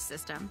Nintendo Switch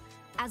system,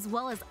 as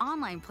well as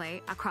online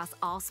play across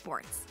all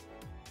sports.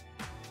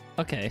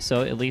 Okay,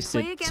 so at least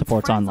Play it against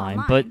supports friends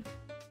online, but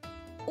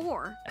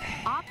or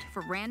opt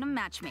for random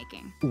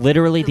matchmaking.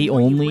 literally the more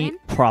you only win,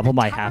 problem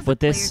the I tougher have the with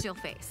this players you'll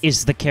face.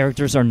 is the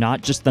characters are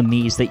not just the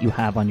Miis that you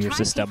have on your Try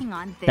system. taking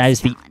on this That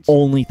is the challenge.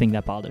 only thing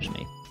that bothers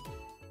me.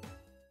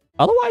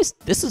 Otherwise,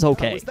 this is How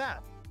okay. was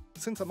that?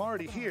 Since I'm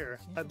already here,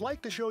 I'd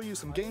like to show you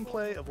some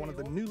gameplay of one of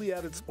the newly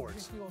added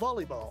sports,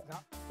 volleyball.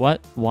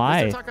 What?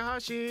 Why? Mr.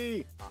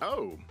 Takahashi!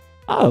 Oh.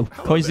 Oh, Hello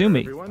there,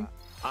 Koizumi. everyone.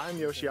 I'm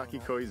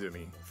Yoshiaki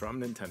Koizumi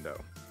from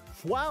Nintendo.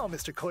 Wow,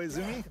 Mr.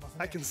 Koizumi,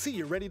 I can see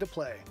you're ready to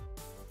play.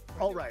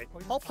 All right,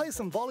 I'll play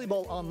some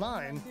volleyball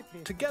online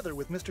together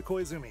with Mr.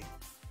 Koizumi.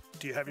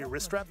 Do you have your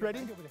wrist strap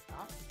ready?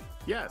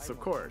 Yes, of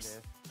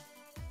course.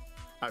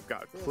 I've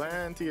got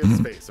plenty of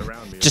space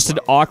around me. Just as an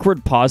well.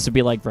 awkward pause to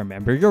be like,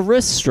 remember your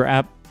wrist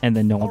strap, and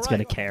then no one's All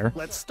gonna right, care.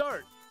 Let's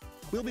start.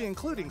 We'll be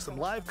including some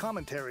live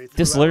commentary.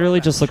 This throughout our literally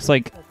just match. looks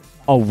like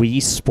a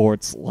Wii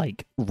Sports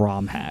like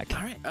ROM hack.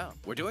 All right. Oh,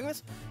 we're doing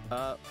this?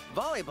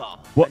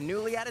 Volleyball. What? A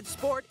newly added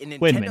sport in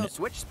Wait a Nintendo minute.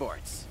 Switch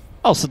Sports.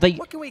 Oh, so they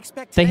What can we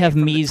expect they today have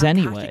from the Miis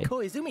Takahashi anyway.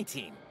 Koizumi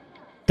team?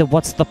 Then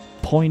what's the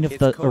point of It's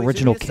the Koizumi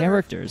original to serve,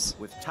 characters?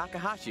 with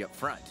Takahashi up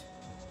front.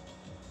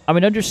 I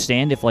mean,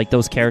 understand if like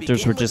those characters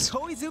Begin were with just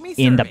Koizumi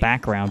in the serving.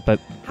 background, but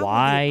How will the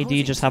why do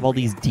you opposing just team have all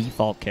these react?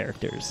 default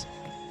characters?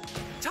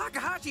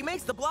 Takahashi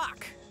makes the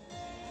block.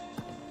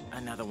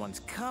 Another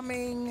one's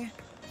coming.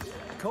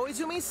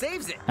 Koizumi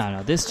saves it. I don't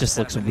know, this just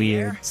Set looks up in the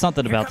weird. air.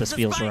 Something Here about comes this the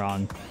feels spike.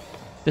 wrong.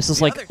 This is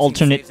The like other team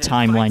alternate saves it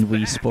and timeline fights Wii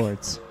back.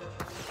 Sports.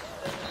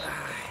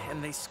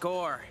 And they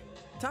score.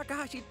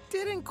 Takahashi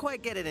didn't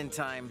quite get it in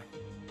time.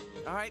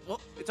 All right, well,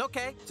 it's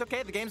okay. It's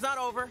okay. The game's not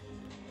over.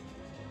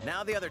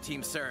 Now the other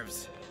team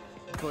serves.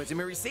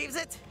 Koizumi receives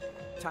it.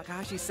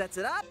 Takahashi sets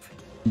it up.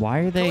 Why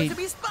are they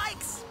Koizumi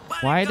spikes.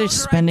 But why it are they goes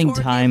right spending toward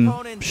the time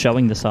opponent.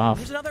 showing this off?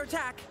 Here's another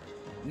attack.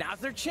 Now's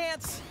their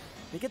chance.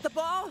 They get the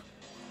ball.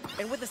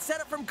 And with the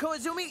setup from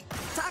Koizumi,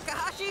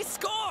 Takahashi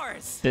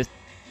scores. This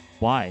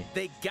why?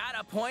 They got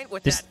a point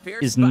with This that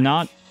fierce is spike.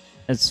 not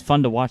as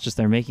fun to watch as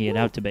they're making it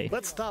out to be.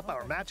 Let's stop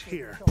our match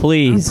here.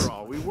 Please. After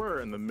all, we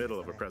were in the middle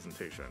of a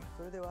presentation.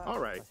 All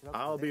right,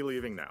 I'll be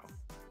leaving now.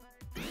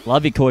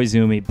 Love you,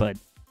 Koizumi, but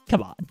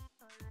come on.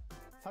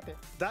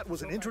 That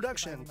was an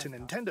introduction to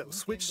Nintendo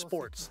Switch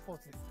Sports.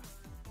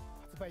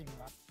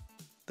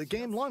 The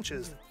game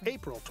launches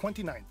April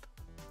 29th.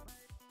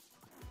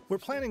 We're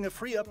planning a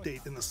free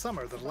update in the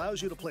summer that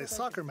allows you to play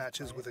soccer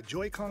matches with a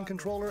Joy-Con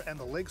controller and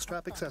the leg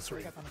strap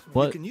accessory.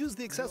 What? You can use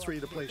the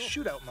accessory to play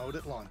shootout mode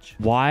at launch.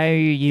 Why are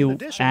you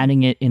addition,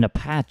 adding it in a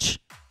patch?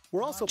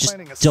 We're also Just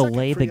planning a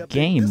delay second free the update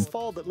game. this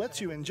fall that lets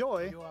you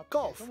enjoy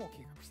golf.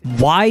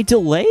 Why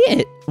delay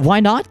it? Why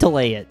not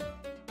delay it?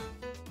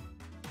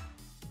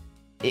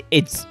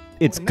 It's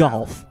Now,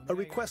 golf. A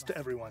request to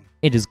everyone.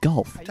 It is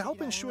golf. To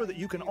help ensure that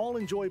you can all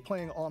enjoy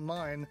playing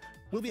online,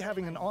 we'll be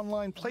having an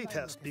online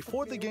playtest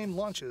before the game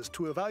launches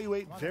to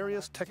evaluate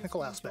various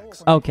technical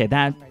aspects. Okay,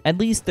 that at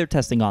least they're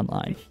testing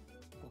online.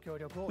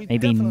 We'd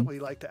Maybe- definitely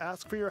like to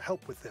ask for your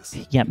help with this.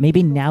 Yeah,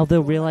 maybe now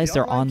they'll realize The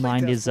their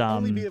online playtest is will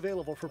only be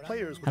available for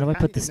players with how do I an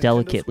put this active Nintendo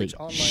delicately? Switch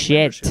online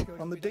Shit.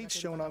 membership on the dates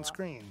shown on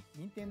screen.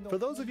 For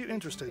those of you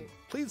interested,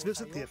 please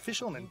visit the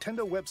official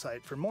Nintendo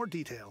website for more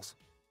details.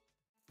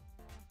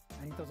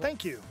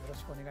 Thank you.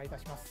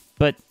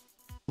 But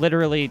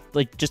literally,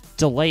 like, just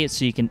delay it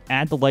so you can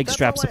add the leg That's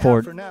strap all I have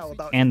support for now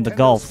about and the Nintendo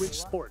golf.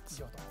 Switch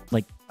Sports.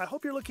 Like, I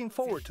hope you're looking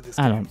forward to this.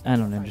 I game.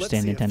 don't understand Let's see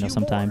a Nintendo few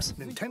sometimes.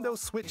 more Nintendo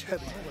Switch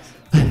heavy.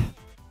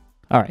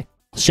 All right,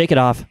 shake it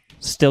off.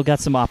 Still got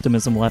some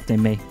optimism left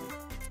in me.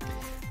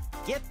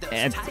 Get those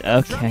And- Taiko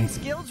okay. drumming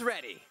skills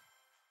ready.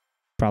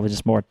 Probably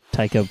just more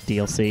Taiko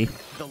DLC.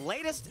 The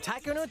latest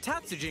Taiko no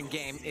Tatsujin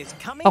game is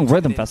coming Oh, to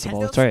Rhythm the Festival,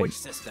 Nintendo that's right. Switch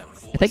system.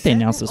 I think they Set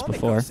announced in this Omiko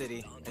before.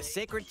 City, a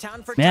sacred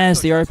town for Yeah, it's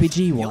the taiko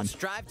RPG You'll one.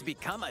 strive to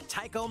become a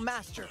Taiko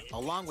master,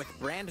 along with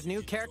brand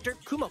new character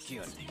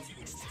Kumo-kyun.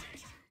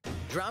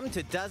 Drum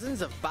to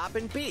dozens of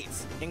boppin'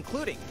 beats,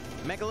 including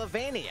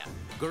Megalovania,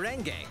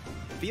 Gurenge,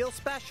 Feel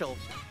Special,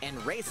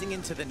 and Racing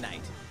into the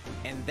Night.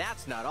 And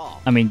that's not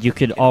all. I mean, you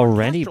could An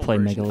already orchestral play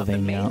version of the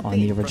main Megalovania on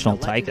theme the from original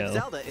The Legend of Taiko.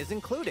 Zelda is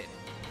included.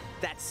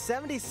 That's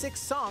 76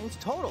 songs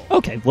total.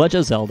 Okay, Legend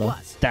of Zelda.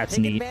 Plus, That's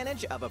take neat.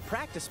 advantage of a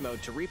practice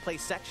mode to replay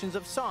sections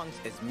of songs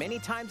as many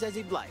times as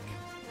you'd like.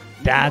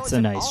 New That's modes a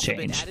have nice also been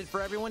change. added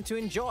for everyone to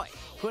enjoy.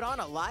 Put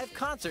on a live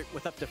concert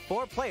with up to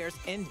 4 players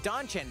in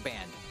Donchen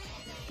Band.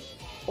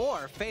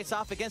 Or face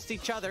off against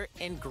each other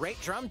in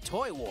Great Drum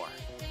Toy War.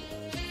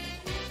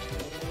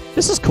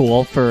 This is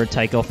cool for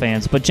Taiko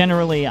fans, but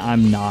generally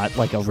I'm not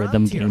like a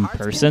rhythm Drum to your game heart's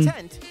person.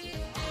 content.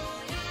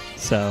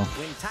 So,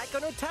 When Taiko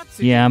no Tatsujin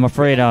yeah, I'm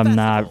afraid Rhythm I'm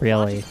not Festival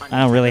really. launches on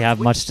I don't really Nintendo have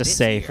Switch much to this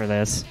say year. for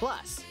this.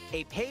 Plus,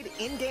 a paid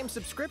in-game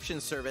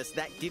subscription service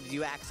that gives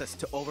you access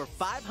to over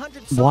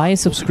 500 songs Why a will be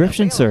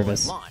subscription available at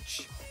service?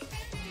 launch.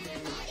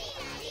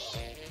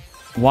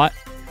 What?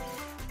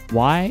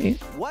 Why?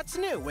 What's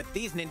new with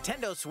these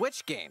Nintendo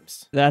Switch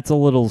games? That's a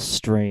little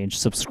strange.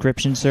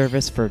 Subscription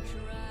service for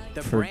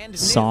The for brand new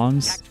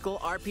songs? tactical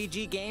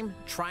RPG game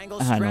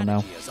Triangle I don't know.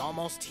 Strategy is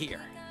almost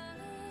here.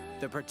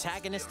 The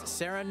protagonist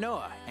Sarah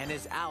Noah and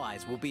his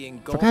allies will be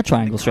engulfed Forgot in the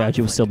Triangle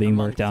Strategy was still being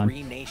conflict worked on.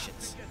 among 3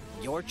 nations.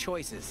 Your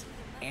choices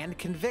and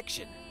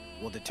conviction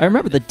will I determine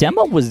remember the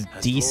demo was As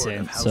Lord decent,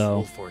 of House so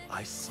Wolford,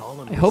 I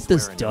solemnly I hope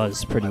this swear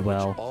does anew pretty by which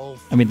well. all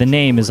I mean, the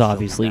name is shall be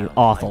obviously bound.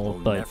 awful, I will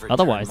but never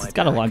otherwise turn it's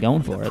my got a lot back going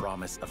on for the it.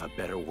 promise of a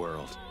better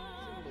world.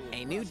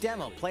 A new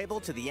demo playable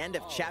to the end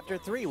of Chapter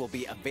 3 will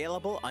be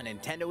available on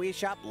Nintendo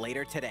eShop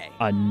later today.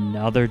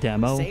 Another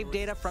demo? Save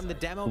data from the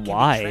demo can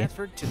Why? be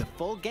transferred to the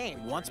full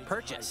game once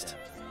purchased.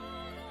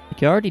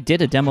 You already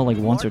did a demo like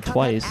once More or Cuphead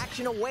twice.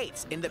 action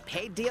awaits in the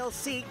paid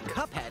DLC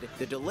Cuphead: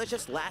 The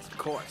Delicious Last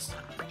Course.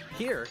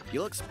 Here,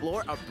 you'll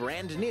explore a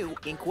brand new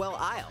Inkwell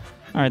Isle.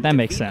 All right, that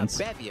makes Defeat sense.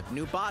 A bevy of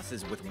new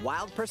bosses with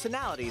wild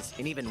personalities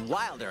and even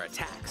wilder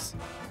attacks.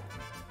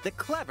 The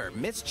clever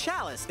Miss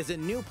Chalice is a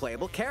new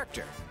playable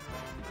character.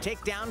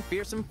 Take down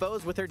fearsome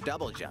foes with her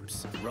double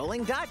jumps,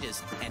 rolling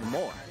dodges, and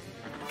more.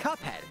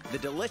 Cuphead: The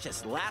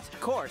Delicious Last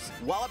Course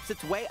wallops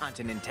its way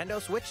onto Nintendo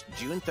Switch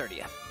June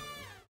 30th.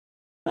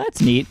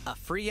 That's neat. A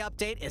free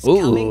update is Ooh.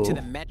 coming to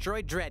the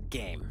Metroid Dread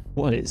game.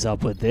 What is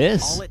up with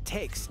this? All it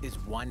takes is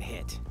one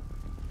hit.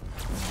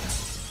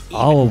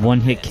 Oh, Even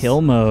one-hit this.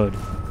 kill mode.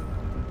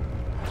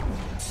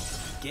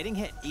 Getting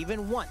hit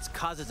even once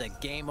causes a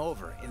game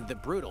over in the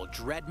brutal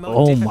Dread mode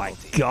Oh difficulty.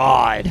 my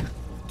god.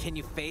 Can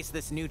you face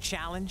this new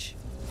challenge?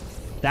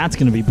 That's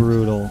gonna be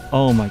brutal.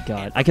 Oh my god.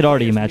 And I could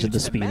already players imagine new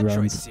the to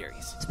Metroid speedruns.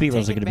 series, Speedruns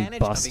take are gonna be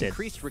advantage of busted.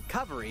 increased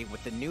recovery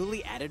with the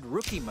newly added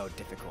Rookie mode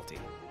difficulty.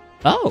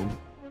 Oh,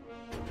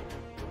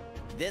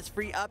 This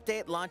free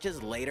update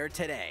launches later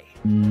today.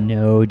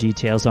 no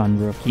details on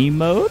rookie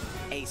mode?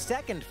 A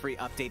second free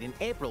update in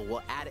April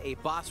will add a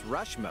boss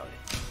rush mode,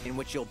 in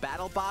which you'll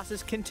battle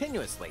bosses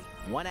continuously,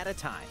 one at a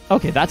time.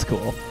 Okay, that's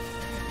cool.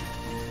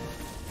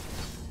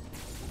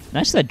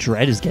 Nice that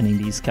Dread is getting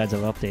these kinds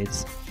of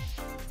updates.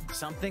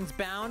 Something's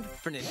bound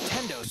for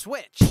Nintendo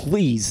Switch.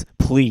 Please,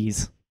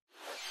 please.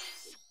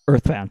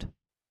 Earthbound.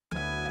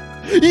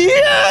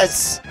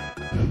 Yes!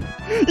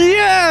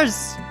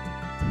 Yes!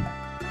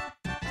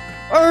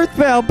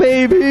 Earthbound,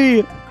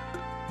 baby!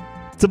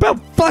 It's about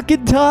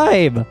fucking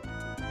time!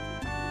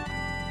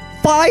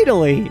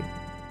 Finally!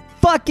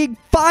 Fucking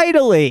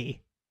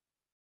finally!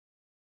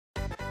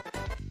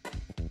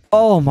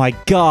 Oh my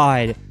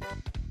god!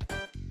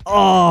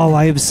 Oh,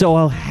 I am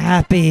so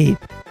happy!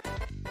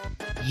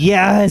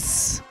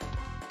 Yes!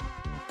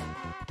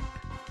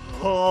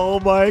 Oh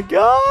my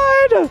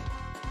god!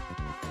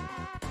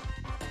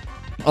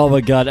 Oh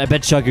my god, I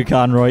bet Chugga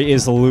Conroy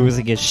is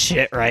losing his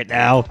shit right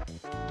now.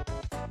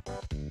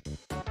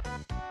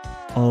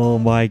 Oh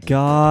my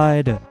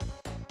god.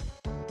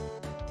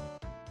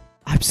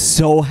 I'm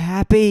so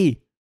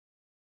happy.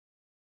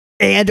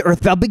 And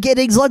Earthbound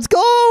Beginnings, let's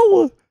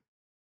go!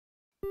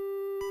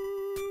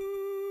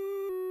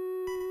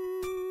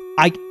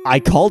 I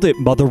called it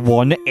Mother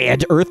 1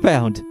 and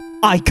Earthbound.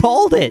 I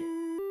called it!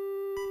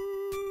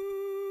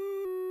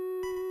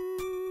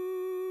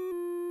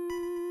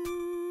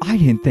 I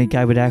didn't think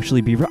I would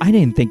actually be... I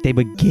didn't think they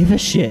would give a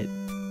shit.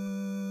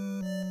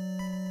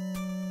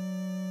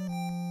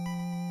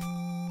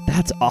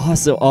 That's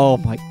awesome. Oh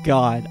my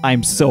god.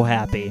 I'm so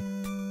happy.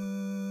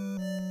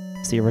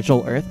 It's the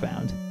original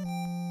Earthbound.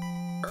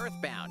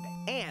 Earthbound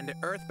and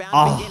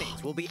Earthbound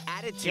Beginnings will be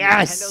added to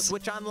Nintendo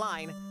Switch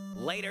Online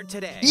later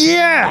today.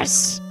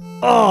 Yes!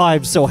 Oh,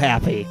 I'm so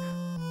happy.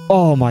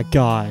 Oh my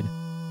god.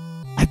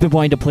 I've been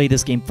wanting to play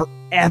this game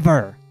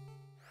forever.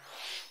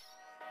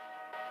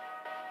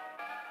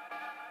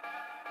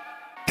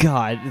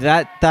 God,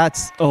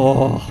 that's...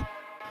 Oh.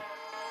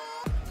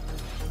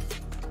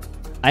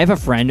 I have a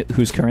friend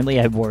who's currently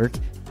at work,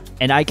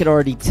 and I can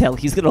already tell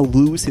he's gonna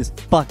lose his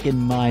fucking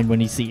mind when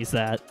he sees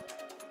that.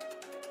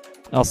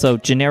 Also,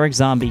 generic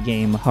zombie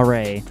game,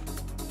 hooray.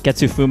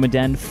 Getsu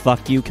Fumaden,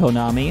 fuck you,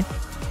 Konami.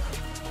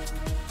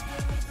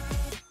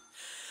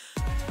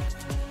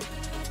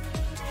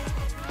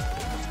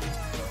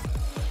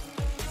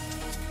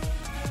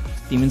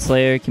 Demon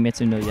Slayer,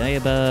 Kimetsu no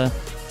Yaiba.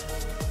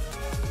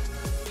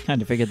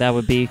 Kinda figured that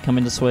would be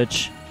coming to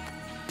Switch.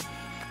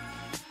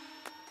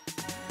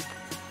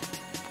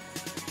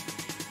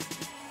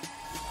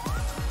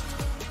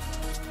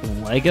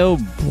 Lego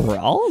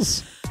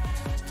Brawls?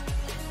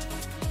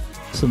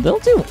 So they'll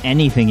do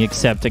anything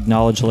except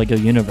acknowledge Lego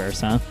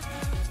Universe, huh?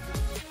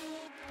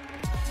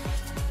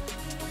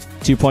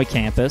 2 Point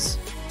Campus.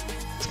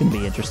 It's gonna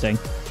be interesting.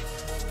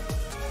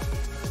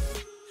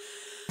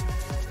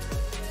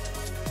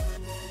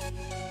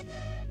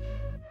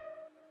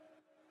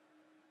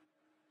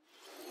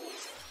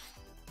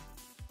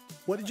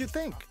 What did you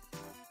think?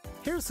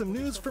 Here's some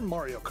news from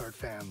Mario Kart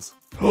fans.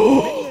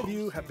 Many of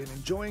you have been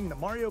enjoying the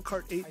Mario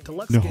Kart 8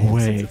 Deluxe game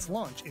since its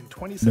launch in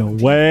 2017.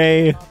 No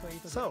way.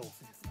 So,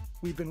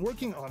 we've been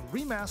working on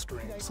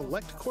remastering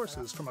select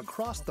courses from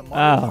across the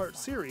Mario Kart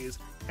series,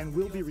 and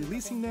we'll be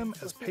releasing them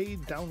as paid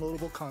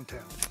downloadable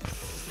content.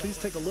 Please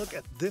take a look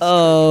at this.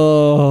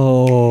 Oh,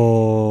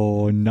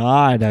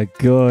 not a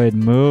good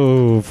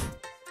move.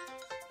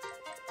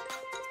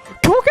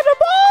 Coconut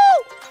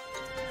Ball!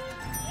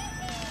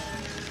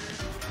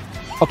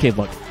 Okay,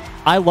 look.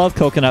 I love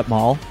Coconut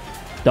Mall.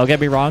 Don't get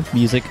me wrong,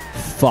 music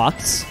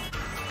fucks.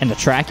 And the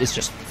track is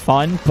just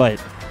fun,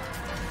 but...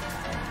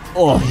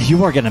 Oh,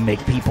 you are gonna make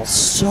people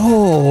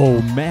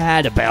so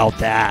mad about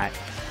that.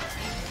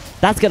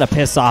 That's gonna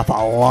piss off a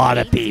lot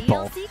of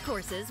people. DLC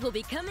courses will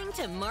be coming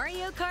to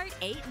Mario Kart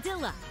 8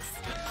 Deluxe.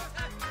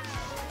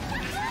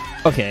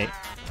 Okay.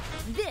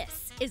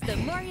 This is the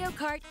Mario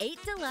Kart 8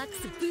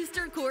 Deluxe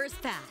Booster Course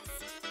Pass.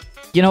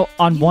 You know,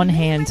 on one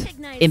hand,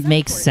 it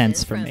makes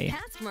sense for me.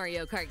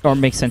 Or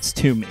makes sense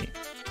to me.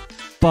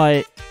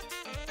 But...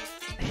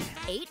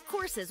 8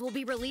 courses will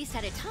be released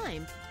at a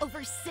time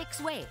over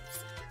 6 waves.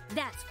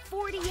 That's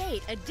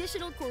 48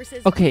 additional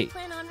courses we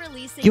plan on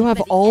releasing. You have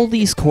by the all end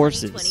these of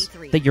courses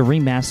 2023. that you're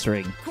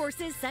remastering.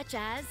 Courses such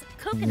as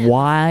Coconut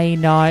Why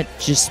not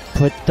just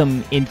put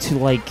them into,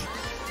 like,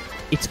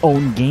 its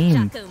own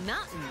game? Choco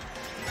Mountain,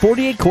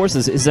 48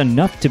 courses is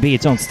enough to be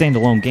its own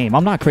standalone game.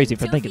 I'm not crazy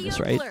for thinking this,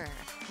 right? Blur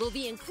will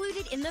be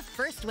included in the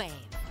first wave.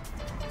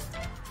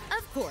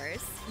 Of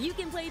course, you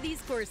can play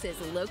these courses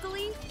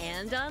locally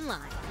and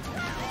online.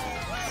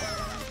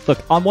 Look,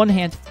 on one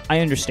hand, I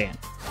understand.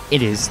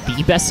 It is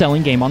the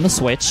best-selling game on the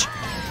Switch,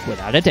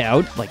 without a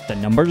doubt. Like, the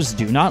numbers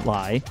do not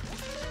lie.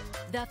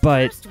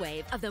 But, First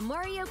wave of the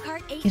Mario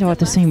Kart 8 you know, at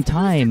the same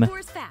time,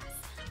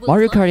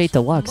 Mario Kart 8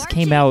 Deluxe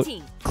came out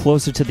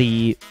closer to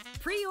the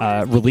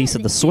release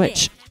of the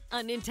Switch.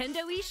 on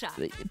Nintendo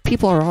eShop.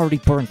 People are already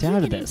burnt out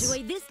of You can this.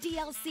 enjoy this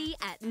DLC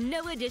at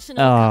no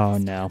additional Oh,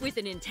 cost no. with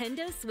a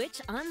Nintendo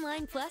Switch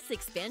Online Plus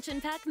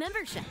expansion pack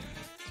membership.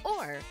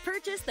 Or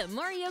purchase the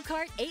Mario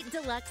Kart 8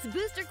 Deluxe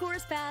Booster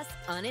Course Pass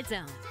on its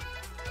own.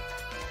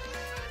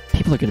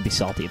 People are going to be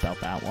salty about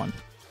that one.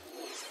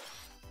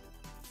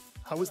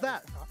 How was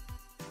that?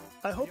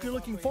 I hope you're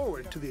looking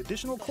forward to the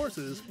additional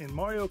courses in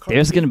Mario Kart.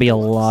 There's going to be a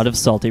 8 Deluxe. lot of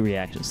salty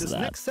reactions to This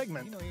that. next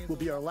segment will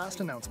be our last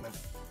announcement.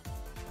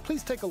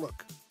 Please take a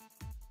look.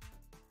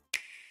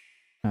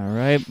 All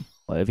right,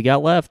 what have you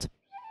got left?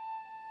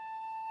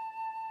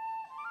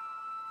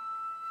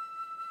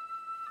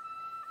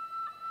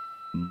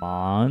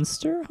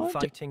 Monster Hunter?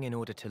 Fighting in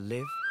order to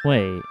live.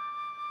 Wait,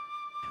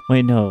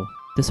 no.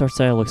 This art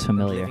style looks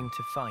familiar. Living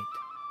to fight.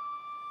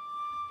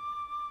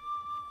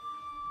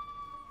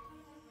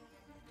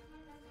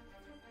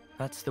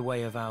 That's the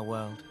way of our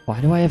world.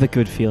 Why do I have a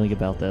good feeling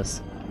about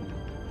this?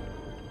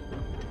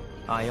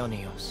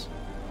 Ionios.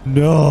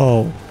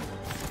 No.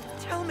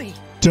 Tell me,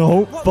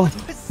 Don't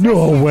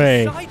no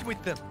way.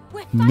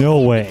 No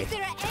way.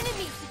 There are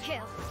enemies to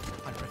kill.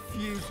 I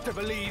refuse to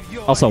believe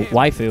you're Also, him.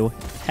 waifu, I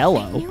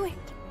hello. knew it.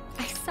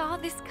 I saw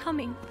this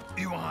coming.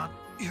 You're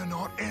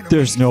not enemies.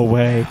 There's no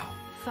way.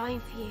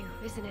 Fine for you,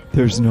 isn't it?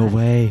 There's no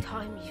way.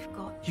 Time you've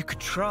got. You could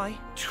try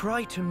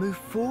to move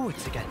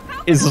forwards again.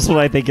 Is this what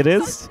I think it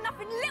is?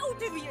 Nothing little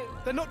do you.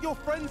 They're not your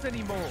friends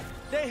anymore.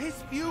 They're his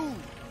few.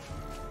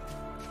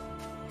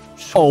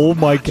 Oh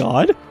my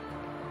god.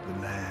 The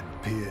land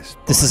pierced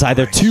This by is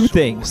either my two sword.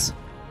 things.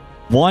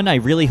 One, I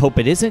really hope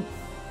it isn't,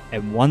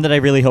 and one that I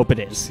really hope it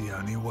is. The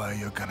only way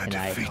you're gonna And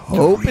I defeat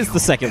hope the it's the real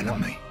second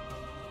one. enemy.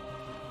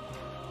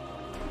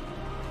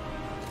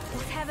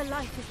 Whatever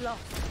life is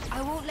lost,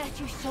 I won't let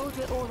you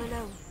shoulder it all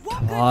alone.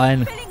 Come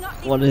on.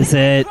 What is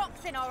it?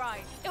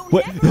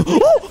 What?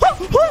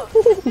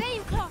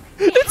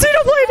 It's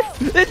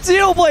Xenoblade! It's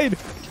Xenoblade!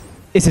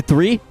 Is it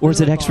 3 or is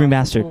it X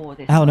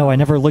Remastered? I don't know, I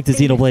never looked at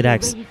Xenoblade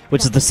X,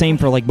 which is the same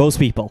for like most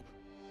people.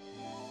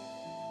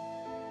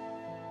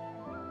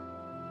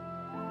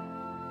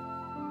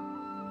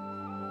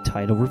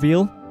 Title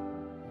reveal?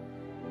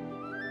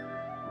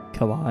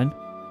 Come on.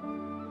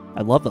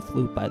 I love the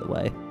flute, by the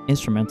way.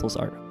 Instrumentals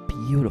are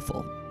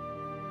beautiful.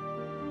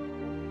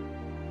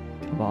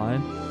 Come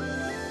on.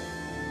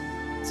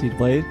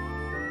 Xenoblade?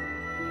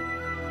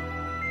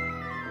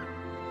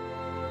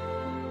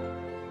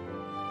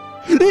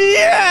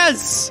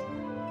 Yes!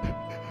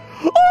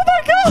 Oh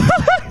my god!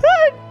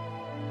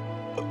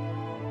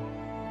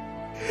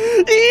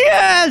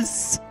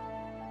 Yes!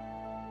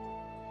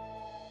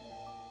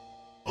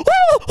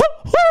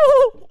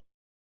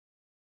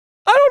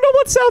 I don't know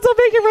what sounds I'm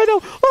making right now.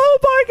 Oh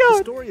my The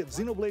god! story of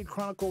Xenoblade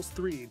Chronicles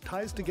 3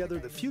 ties together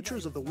the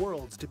futures of the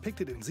worlds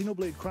depicted in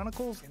Xenoblade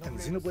Chronicles and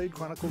Xenoblade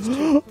Chronicles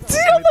 2.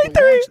 Xenoblade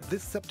 3!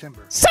 This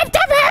September.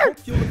 September! Hope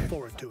you'll look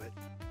forward to it.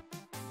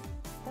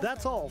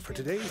 That's all for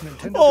today's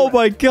Nintendo Oh Direct.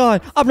 my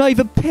god! I'm not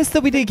even pissed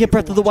that we didn't get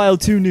Breath of the Wild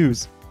 2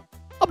 news.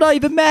 I'm not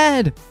even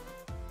mad.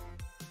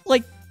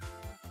 Like,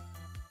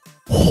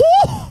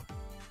 that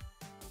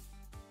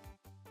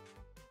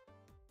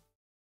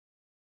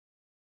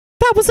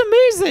was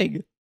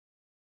amazing.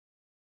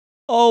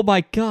 Oh my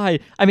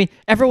god. I mean,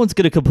 everyone's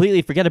going to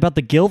completely forget about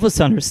the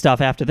Gilvasunner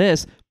stuff after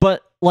this,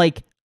 but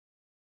like,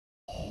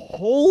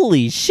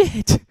 holy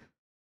shit.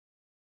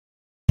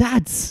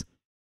 That's...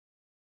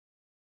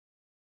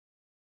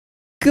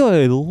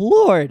 Good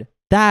lord.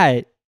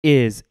 That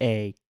is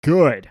a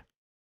good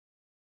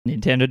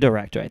Nintendo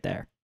Direct right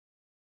there.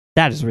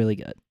 That is really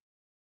good.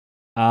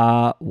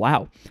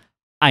 Wow.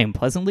 I am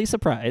pleasantly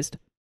surprised.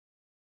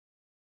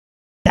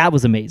 That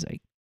was amazing.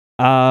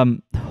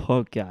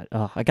 Oh god.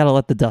 Oh, I gotta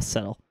let the dust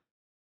settle.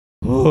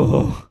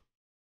 Oh.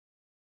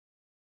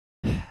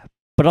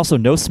 But also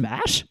no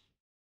Smash?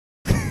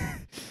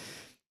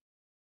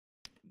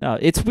 No,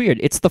 it's weird.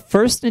 It's the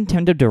first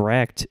Nintendo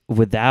Direct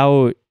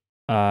without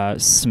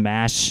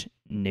Smash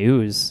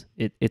news.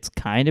 It's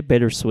kind of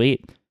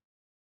bittersweet.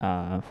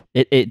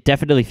 It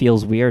definitely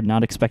feels weird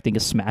not expecting a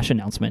Smash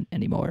announcement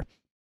anymore.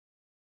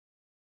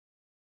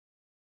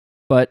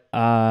 But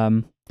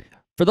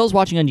for those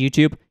watching on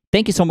YouTube,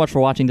 thank you so much for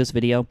watching this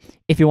video.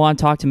 If you want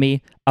to talk to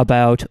me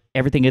about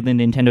everything in the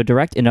Nintendo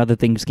Direct and other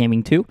things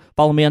gaming too,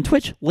 follow me on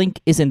Twitch.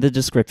 Link is in the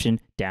description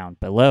down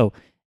below.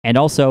 And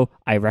also,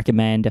 I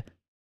recommend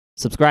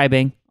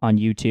subscribing on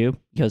YouTube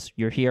because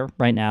you're here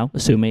right now,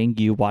 assuming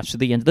you watched to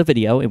the end of the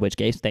video, in which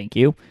case, thank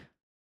you.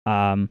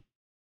 So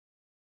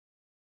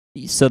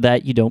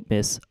that you don't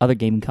miss other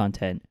gaming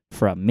content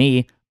from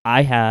me.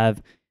 I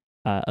have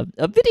a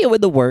video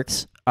in the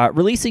works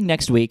releasing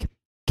next week.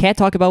 Can't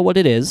talk about what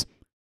it is,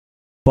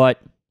 but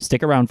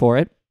stick around for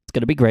it. It's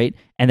going to be great.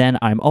 And then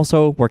I'm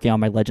also working on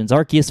my Legends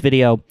Arceus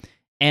video,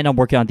 and I'm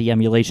working on the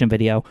emulation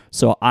video.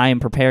 So I am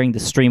preparing the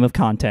stream of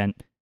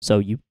content, so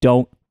you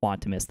don't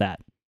want to miss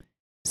that.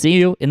 See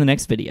you in the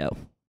next video.